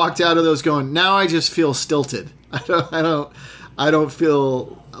always walked out of those going, now I just feel stilted. I don't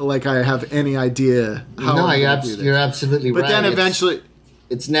feel like I have any idea how. No, you're absolutely right. But then eventually,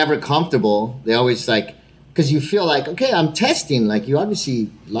 it's never comfortable. They always like. Because you feel like, okay, I'm testing. Like, you obviously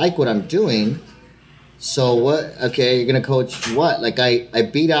like what I'm doing. So what? Okay, you're going to coach what? Like, I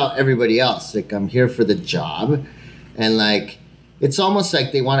beat out everybody else. Like, I'm here for the job. And, like, it's almost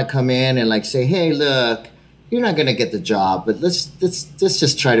like they want to come in and, like, say, hey, look, you're not going to get the job. But let's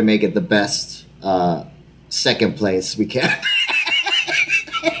just try to make it the best second place we can.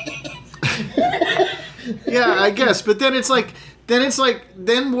 Yeah, I guess. But then it's like...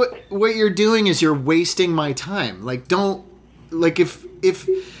 Then what you're doing is you're wasting my time. Like, don't, like, if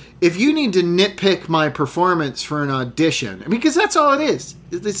you need to nitpick my performance for an audition, because that's all it is.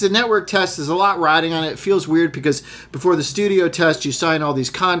 It's a network test. There's a lot riding on it. It feels weird because before the studio test, you sign all these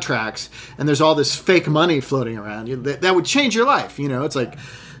contracts and there's all this fake money floating around. That would change your life. It's like,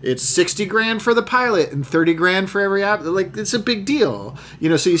 it's $60,000 for the pilot and $30,000 for every app. Like, it's a big deal,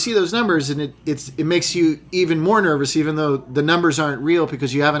 So you see those numbers, and it makes you even more nervous, even though the numbers aren't real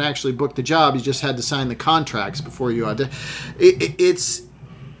because you haven't actually booked the job. You just had to sign the contracts before you audition.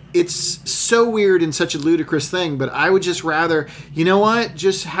 It's so weird and such a ludicrous thing. But I would just rather,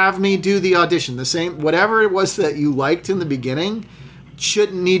 just have me do the audition. The same, whatever it was that you liked in the beginning,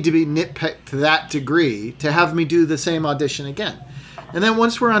 shouldn't need to be nitpicked to that degree to have me do the same audition again. And then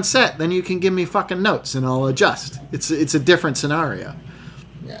once we're on set, then you can give me fucking notes and I'll adjust. It's a different scenario.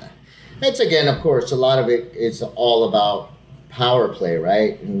 Yeah. It's, again, of course, a lot of it is all about power play,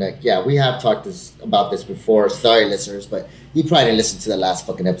 right? And, like, yeah, we have talked about this before. Sorry, listeners, but you probably didn't listen to the last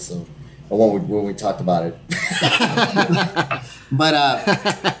fucking episode or when we talked about it. But,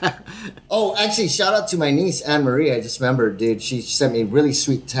 actually, shout out to my niece, Anne Marie. I just remembered, dude, she sent me really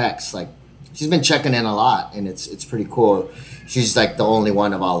sweet texts. Like, she's been checking in a lot, and it's pretty cool. She's like the only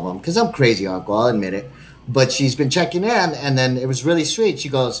one of all of them, because I'm crazy, Uncle, I'll admit it. But she's been checking in, and then it was really sweet. She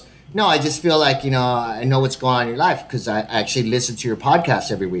goes, no, I just feel like, I know what's going on in your life because I actually listen to your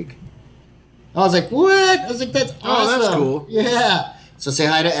podcast every week. I was like, what? I was like, that's awesome. Oh, that's cool. Yeah. So say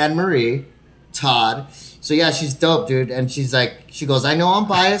hi to Anne Marie, Todd. So yeah, she's dope, dude. And she goes, I know I'm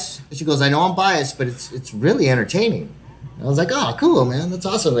biased. She goes, I know I'm biased, but it's really entertaining. I was like, oh, cool, man. That's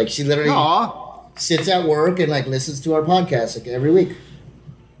awesome. Like, she literally sits at work and, like, listens to our podcast, like, every week.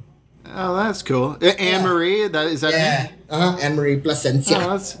 Oh, that's cool. Anne Marie, is that her Yeah. name? Anne Marie Placencia.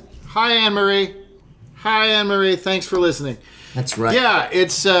 Oh, hi, Anne Marie. Hi, Anne Marie. Thanks for listening. That's right. Yeah,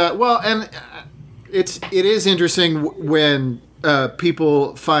 it's it is interesting when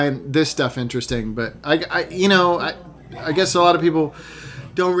people find this stuff interesting, but I guess a lot of people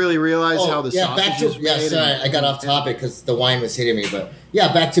don't really realize how the sausage is made. Sorry, I got off topic because the wine was hitting me, but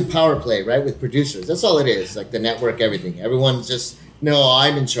yeah, back to power play, right? With producers, that's all it is. Like the network, everything. Everyone's just no,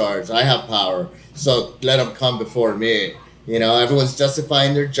 I'm in charge. I have power, so let them come before me. Everyone's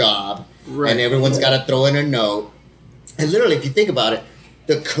justifying their job, right. And everyone's got to throw in a note. And literally, if you think about it,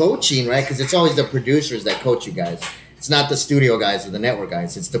 the coaching, right? Because it's always the producers that coach you guys. It's not the studio guys or the network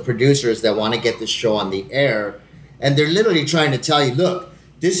guys. It's the producers that want to get the show on the air, and they're literally trying to tell you, look,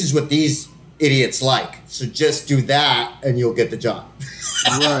 this is what these idiots like. So just do that, and you'll get the job.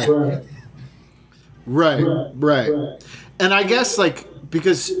 Right. And I guess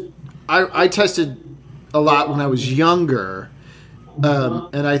because I tested a lot when I was younger,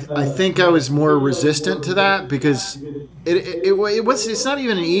 and I think I was more resistant to that because it's not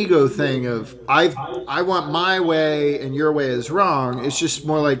even an ego thing of I want my way and your way is wrong. It's just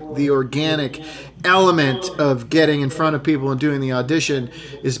more like the organic element of getting in front of people and doing the audition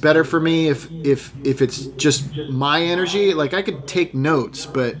is better for me if it's just my energy. Like I could take notes,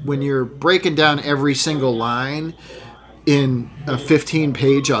 but when you're breaking down every single line in a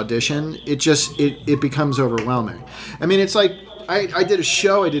 15-page audition, it becomes overwhelming. I mean, it's like I did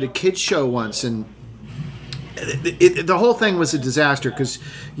a kids show once, and the whole thing was a disaster because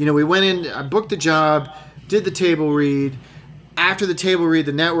we went in, I booked the job, did the table read. After the table read,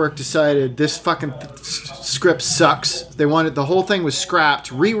 the network decided this fucking script sucks. They wanted the whole thing was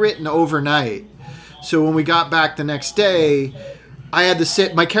scrapped, rewritten overnight. So when we got back the next day,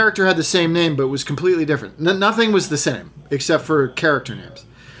 my character had the same name, but it was completely different. Nothing was the same except for character names.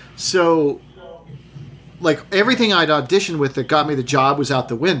 So, everything I'd auditioned with that got me the job was out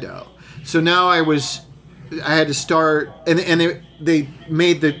the window. So now I had to start, and they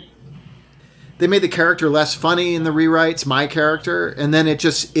made the character less funny in the rewrites, my character, and then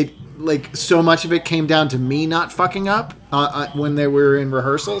so much of it came down to me not fucking up when they were in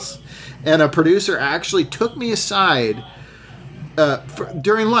rehearsals, and a producer actually took me aside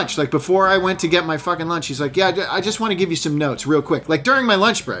during lunch, before I went to get my fucking lunch. He's like, yeah, I just want to give you some notes real quick. During my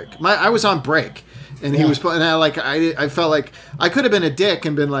lunch break, I was on break, and he was putting out, I felt like I could have been a dick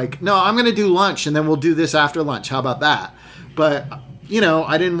and been like, no, I'm going to do lunch, and then we'll do this after lunch. How about that? But,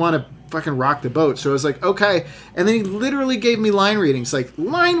 I didn't want to fucking rock the boat. So I was like, okay. And then he literally gave me line readings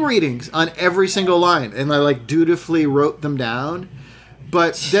on every single line. And I dutifully wrote them down.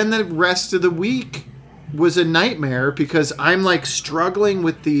 But then the rest of the week was a nightmare because I'm struggling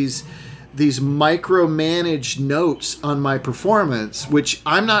with these micromanaged notes on my performance, which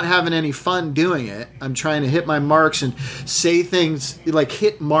I'm not having any fun doing it. I'm trying to hit my marks and say things,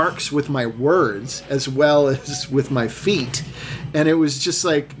 hit marks with my words as well as with my feet. And it was just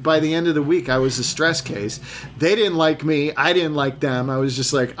by the end of the week, I was a stress case. They didn't like me. I didn't like them. I was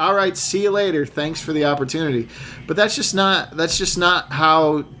just like, all right, see you later. Thanks for the opportunity. But that's not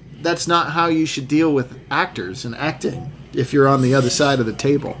how you should deal with actors and acting if you're on the other side of the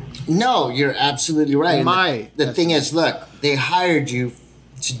table. No, you're absolutely right. The thing is, look, they hired you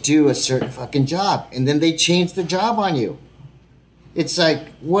to do a certain fucking job, and then they changed the job on you. It's like,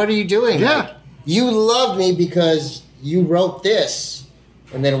 what are you doing? Yeah. You loved me because you wrote this,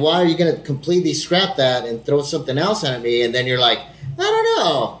 and then why are you going to completely scrap that and throw something else at me? And then you're like, I don't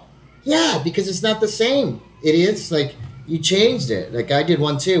know. Yeah, because it's not the same. It is you changed it. I did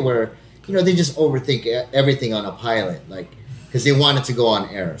one too where, they just overthink everything on a pilot, because they want it to go on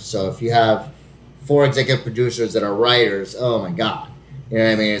air. So if you have 4 executive producers that are writers, oh my God. You know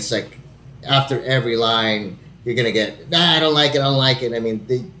what I mean? It's after every line, you're going to get, I don't like it. I mean,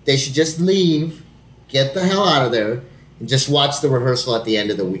 they should just leave, get the hell out of there, and just watch the rehearsal at the end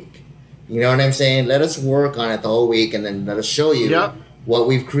of the week. You know what I'm saying? Let us work on it the whole week, and then let us show you what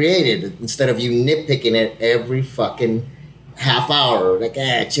we've created instead of you nitpicking it every fucking half hour,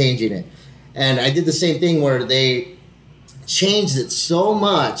 changing it. And I did the same thing where they changed it so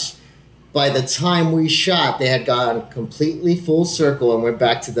much. By the time we shot, they had gone completely full circle and went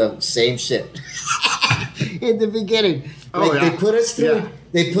back to the same shit in the beginning. They put us through. Yeah.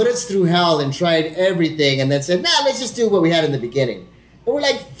 They put us through hell and tried everything, and then said, let's just do what we had in the beginning. And we're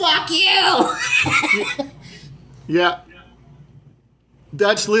like, fuck you! Yeah.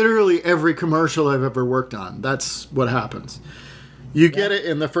 That's literally every commercial I've ever worked on. That's what happens. You get it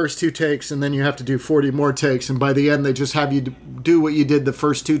in the first 2 takes, and then you have to do 40 more takes, and by the end, they just have you do what you did the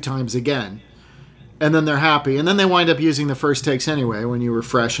first 2 times again. and then they're happy, and then they wind up using the first takes anyway when you were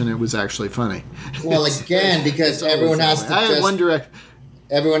fresh and it was actually funny. Well, again, because everyone has to I had one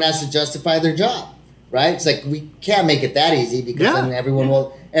everyone has to justify their job, right? It's like we can't make it that easy because then everyone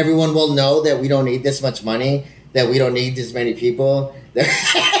will know that we don't need this much money, that we don't need this many people.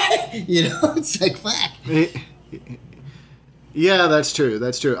 It's like fuck. Yeah, that's true.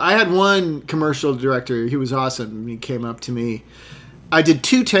 That's true. I had one commercial director. He was awesome. He came up to me. I did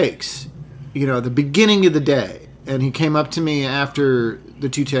 2 takes, at the beginning of the day. And he came up to me after the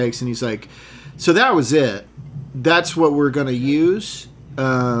 2 takes, and he's like, so that was it. That's what we're going to use.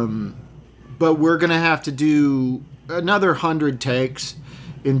 But we're going to have to do another 100 takes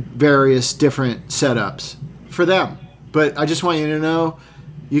in various different setups for them. But I just want you to know,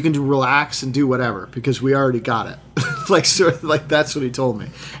 you can relax and do whatever because we already got it. That's what he told me.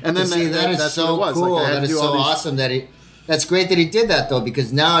 And then that's so cool. That is so awesome that's great that he did that though,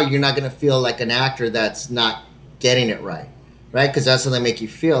 because now you're not going to feel like an actor that's not getting it right? Because that's how they make you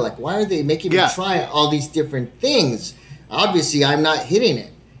feel. Like, why are they making me try all these different things? Obviously, I'm not hitting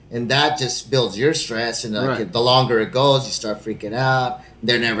it. And that just builds your stress. And the longer it goes, you start freaking out.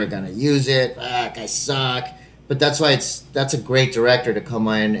 They're never going to use it. Fuck, I suck. But that's why that's a great director to come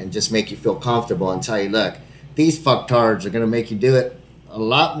in and just make you feel comfortable and tell you, look, these fucktards are going to make you do it a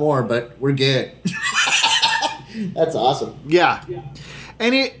lot more, but we're good. That's awesome. Yeah.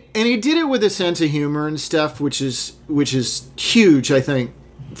 And he did it with a sense of humor and stuff, which is huge, I think,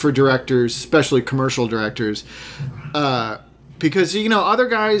 for directors, especially commercial directors. Because, other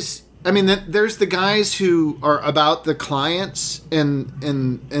guys, there's the guys who are about the clients and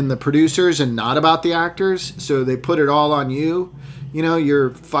the producers and not about the actors. So they put it all on you.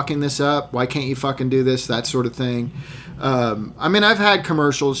 You're fucking this up. Why can't you fucking do this? That sort of thing. I've had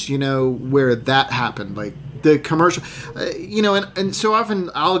commercials, where that happened. Like the commercial, and so often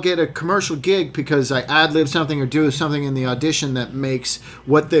I'll get a commercial gig because I ad-lib something or do something in the audition that makes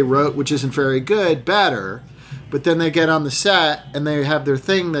what they wrote, which isn't very good, better. But then they get on the set and they have their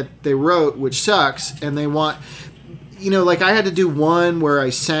thing that they wrote, which sucks, and they want, I had to do one where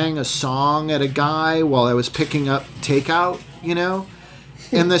I sang a song at a guy while I was picking up takeout,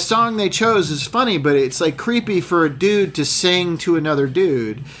 and the song they chose is funny, but it's like creepy for a dude to sing to another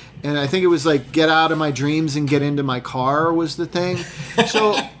dude. And I think it was like "Get Out of My Dreams and Get Into My Car" was the thing.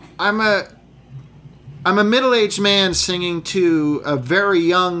 So I'm a middle-aged man singing to a very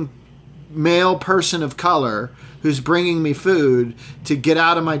young male person of color who's bringing me food to get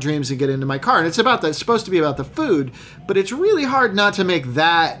out of my dreams and get into my car. And it's supposed to be about the food, but it's really hard not to make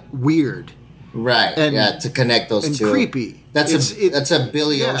that weird. Right. And, to connect those and two. And creepy. That's a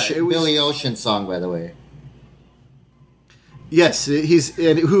Billy Ocean song, by the way. Yes,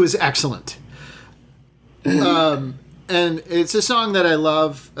 who is excellent. And it's a song that I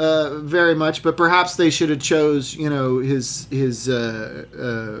love very much, but perhaps they should have chose, his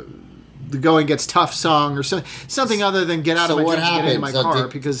the Going Gets Tough song or something other than Get Out of My Dreams and Get Into My Car,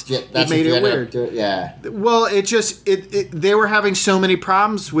 because it made it weird. Well, they were having so many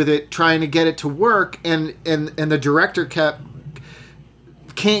problems with it, trying to get it to work, and the director kept,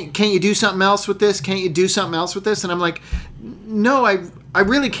 can't you do something else with this? Can't you do something else with this? And I'm like, no, I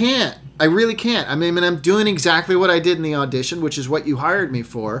really can't. I really can't. I'm doing exactly what I did in the audition, which is what you hired me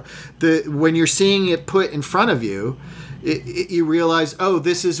for. When you're seeing it put in front of you, you realize, oh,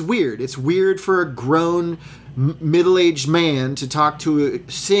 this is weird. It's weird for a grown, middle-aged man to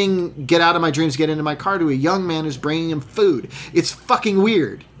sing "Get Out of My Dreams, Get Into My Car" to a young man who's bringing him food. It's fucking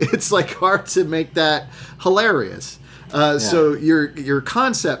weird. It's like hard to make that hilarious. So your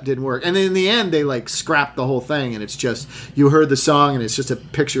concept didn't work, and in the end they like scrapped the whole thing, and it's just, you heard the song and it's just a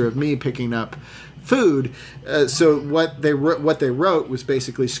picture of me picking up food. So what they wrote was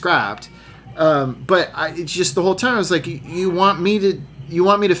basically scrapped. But it's just the whole time I was like, you want me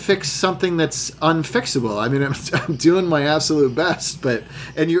to fix something that's unfixable. I'm doing my absolute best, but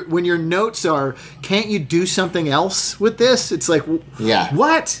when your notes are, can't you do something else with this? It's like,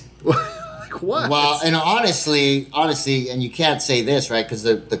 what? What? Well, and honestly, and you can't say this, right? Because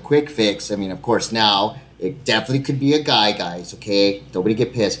the quick fix, of course, now it definitely could be a guy, guys, okay? Nobody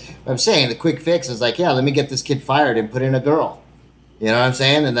get pissed. But I'm saying the quick fix is like, let me get this kid fired and put in a girl. You know what I'm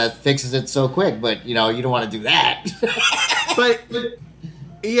saying? And that fixes it so quick, but, you don't want to do that. but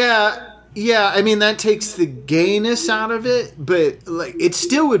yeah, that takes the gayness out of it, but like it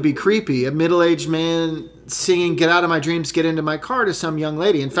still would be creepy. A middle-aged man singing "Get Out of My Dreams, Get Into My Car" to some young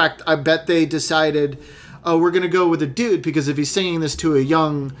lady. In fact, I bet they decided, oh, we're going to go with a dude, because if he's singing this to a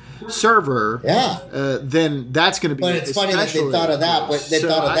young server, then that's going to be. But it's funny that they thought of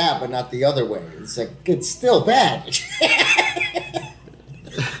that, but not the other way. It's like, it's still bad.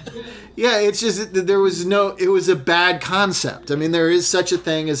 Yeah, it's just that there was no. It was a bad concept. I mean, there is such a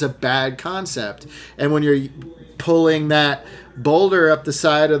thing as a bad concept, and when you're pulling that boulder up the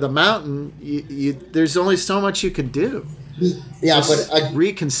side of the mountain, there's only so much you can do. Yeah, Just but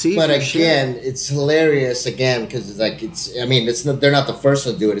reconceive. But your again, shit. it's hilarious again because it's like I mean, it's not, they're not the first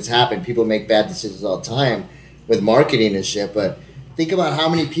one to do it. It's happened. People make bad decisions all the time with marketing and shit. But think about how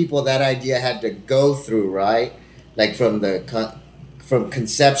many people that idea had to go through, right? Like from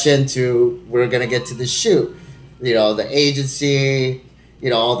conception to we're gonna get to the shoot. You know, the agency, you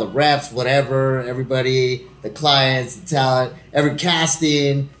know, all the reps, whatever, everybody, the clients, the talent, every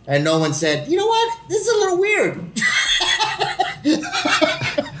casting, and no one said, you know what, this is a little weird.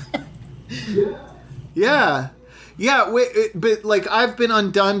 Yeah, but like I've been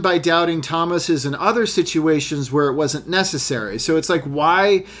undone by doubting Thomas's in other situations where it wasn't necessary. So it's like,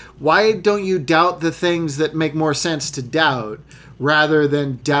 why don't you doubt the things that make more sense to doubt rather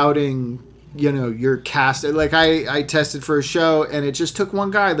than doubting, you know, your cast? Like I tested for a show and it just took one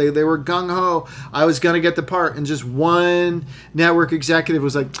guy. They were gung-ho. I was going to get the part, and just one network executive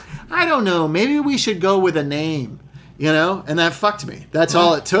was like, I don't know, maybe we should go with a name, you know? And that fucked me. That's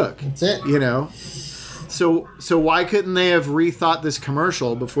all it took. That's it. You know? So why couldn't they have rethought this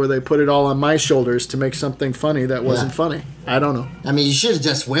commercial before they put it all on my shoulders to make something funny that wasn't funny? I don't know. I mean, you should have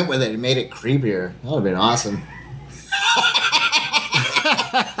just went with it and made it creepier. That would have been awesome.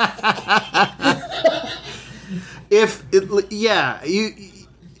 If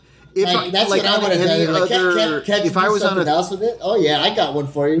I That's what I would have done. Like, can't if you I do was on something a else with it? Oh yeah, I got one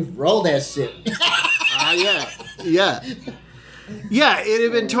for you. Roll that shit. Yeah, it'd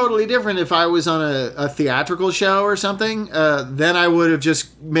have been totally different if I was on a theatrical show or something. Then I would have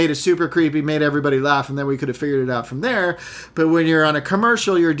just made it super creepy, made everybody laugh, and then we could have figured it out from there. But when you're on a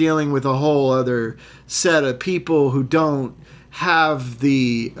commercial, you're dealing with a whole other set of people who don't have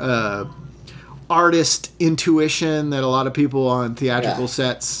the artist intuition that a lot of people on theatrical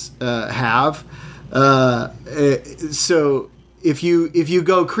sets have. So if you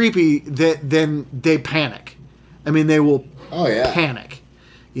go creepy, then they panic. I mean, they will panic.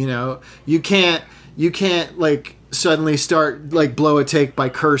 You know, you can't like suddenly start like blow a take by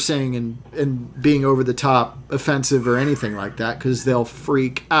cursing and being over the top offensive or anything like that, because they'll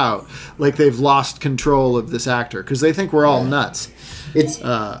freak out like they've lost control of this actor because they think we're all nuts. It's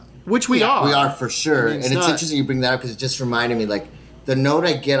which we are. We are for sure. I mean, and it's interesting you bring that up because it just reminded me, like, the note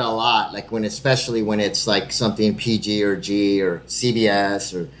I get a lot, like especially when it's like something PG or G or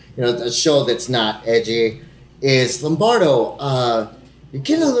CBS or, you know, a show that's not edgy, is, Lombardo, you're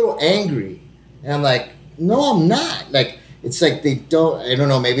getting a little angry. And I'm like, no, I'm not. Like, it's like I don't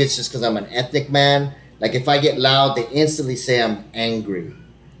know, maybe it's just because I'm an ethnic man. Like, if I get loud, they instantly say I'm angry.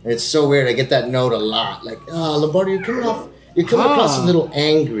 And it's so weird. I get that note a lot. Like, oh, Lombardo, you're coming across a little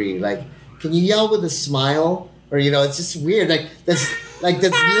angry. Like, can you yell with a smile? Or, you know, it's just weird. That's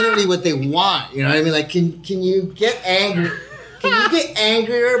literally what they want. You know what I mean? Like, can you get angry? Can you get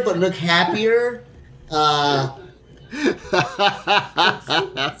angrier but look happier? It's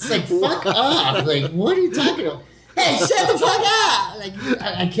like, fuck off. Like, what are you talking about? Hey, shut the fuck up! Like,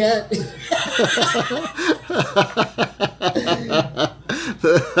 I can't.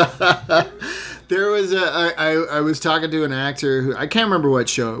 There was I was talking to an actor who, I can't remember what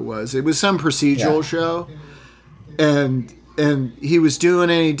show it was. It was some procedural show, and he was doing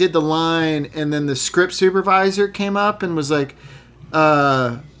it. And he did the line, and then the script supervisor came up and was like,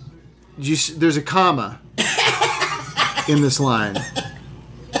 "There's a comma in this line,"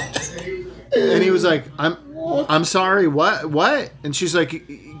 and he was like, I'm sorry, what? And she's like,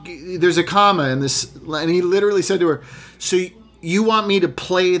 there's a comma in this, and he literally said to her, so you want me to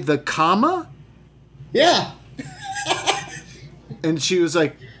play the comma? Yeah. And she was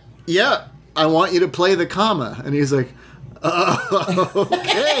like, yeah, I want you to play the comma. And he's like,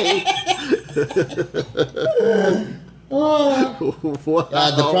 okay. Wow.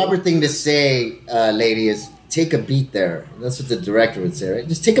 The proper thing to say, lady, is take a beat there. That's what the director would say, right?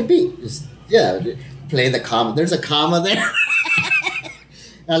 Just take a beat. Play the comma. There's a comma there.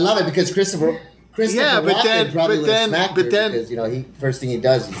 I love it because Christopher Walken probably would have smacked her because, you know, first thing he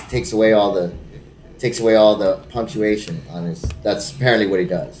does is takes away all the punctuation on his. That's apparently what he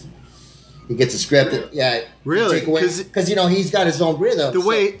does. He gets a script. Really? Because, you know, he's got his own rhythm.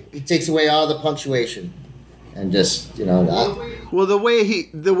 He takes away all the punctuation, and just, you know. Well, the way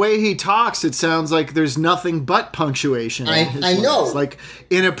he talks, it sounds like there's nothing but punctuation. I know. It's like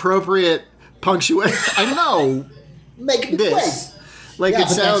inappropriate punctuation. I know. Making the place. Like, yeah, it but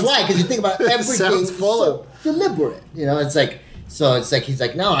sounds. That's why, because you think about everything. Sounds full of deliberate. You know, it's like he's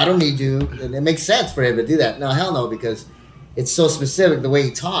like, no, I don't need you. And it makes sense for him to do that. No, hell no, because it's so specific the way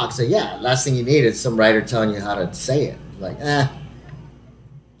he talks. So yeah, last thing you need is some writer telling you how to say it. Like,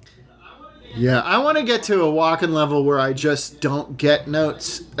 Yeah, I want to get to a walking level where I just don't get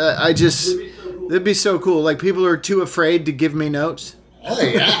notes. It'd be so cool. Like, people are too afraid to give me notes. oh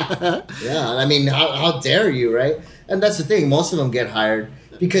yeah, yeah. I mean, how dare you, right? And that's the thing. Most of them get hired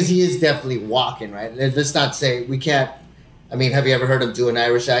because he is definitely walking, right? Let's not say we can't. I mean, have you ever heard him do an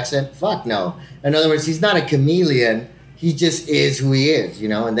Irish accent? Fuck no. In other words, he's not a chameleon. He just is who he is, you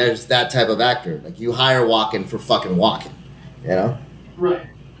know. And there's that type of actor. Like, you hire Walken for fucking Walken, you know. Right.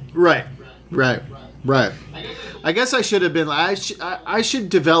 I guess I should have been. I should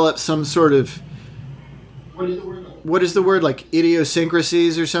develop some sort of. What is the word? Like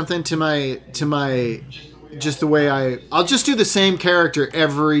idiosyncrasies or something to my. Just the way I'll just do the same character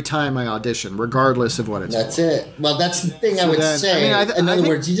every time I audition, regardless of what it's. That's it. Well, that's the thing I would say. In other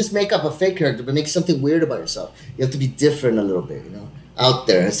words, you just make up a fake character, but make something weird about yourself. You have to be different a little bit, you know, out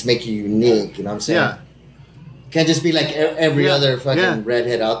there. It's to make you unique. You know what I'm saying? Yeah. Can't just be like every other fucking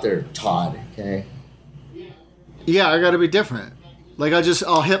redhead out there, Todd. Okay. Yeah, I got to be different. Like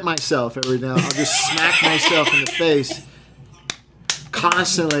I'll hit myself every now. I'll just smack myself in the face.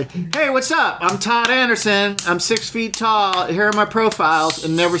 Constantly, hey, what's up? I'm Todd Anderson. I'm 6 feet tall. Here are my profiles,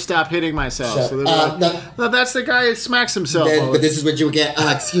 and never stop hitting myself. So no, that's the guy who smacks himself. But this is what you would get.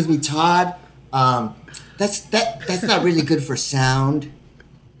 Excuse me, Todd. That's not really good for sound.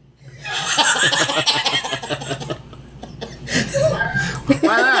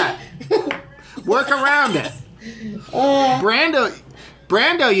 Why not? Work around it.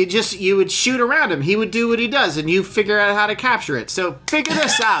 Brando, you would shoot around him. He would do what he does, and you figure out how to capture it. So figure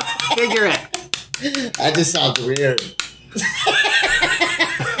this out. Figure it. That just sounds weird.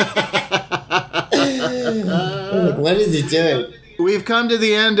 Like, what is he doing? We've come to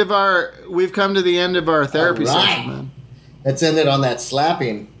the end of our therapy session, man. Let's end it on that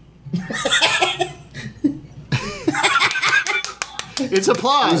slapping. It's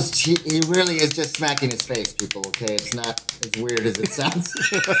applause. He really is just smacking his face, people, okay? It's not as weird as it sounds.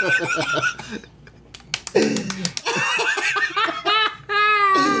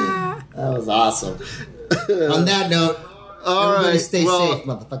 That was awesome. On that note, everybody stay safe,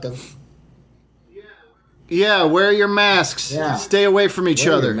 motherfuckers. Yeah, wear your masks. Yeah. Stay away from each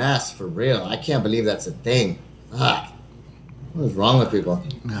other. Wear your masks, for real. I can't believe that's a thing. Fuck. What is wrong with people?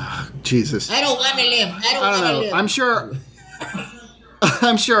 Oh, Jesus. I don't want to live. I don't want to live.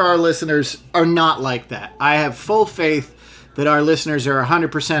 I'm sure our listeners are not like that. I have full faith that our listeners are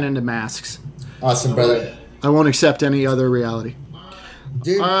 100% into masks. Awesome, brother. I won't accept any other reality.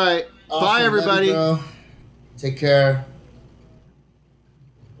 Dude, all right. awesome. Bye, everybody. Bro. Take care.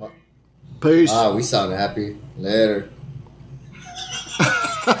 Peace. We sound happy. Later.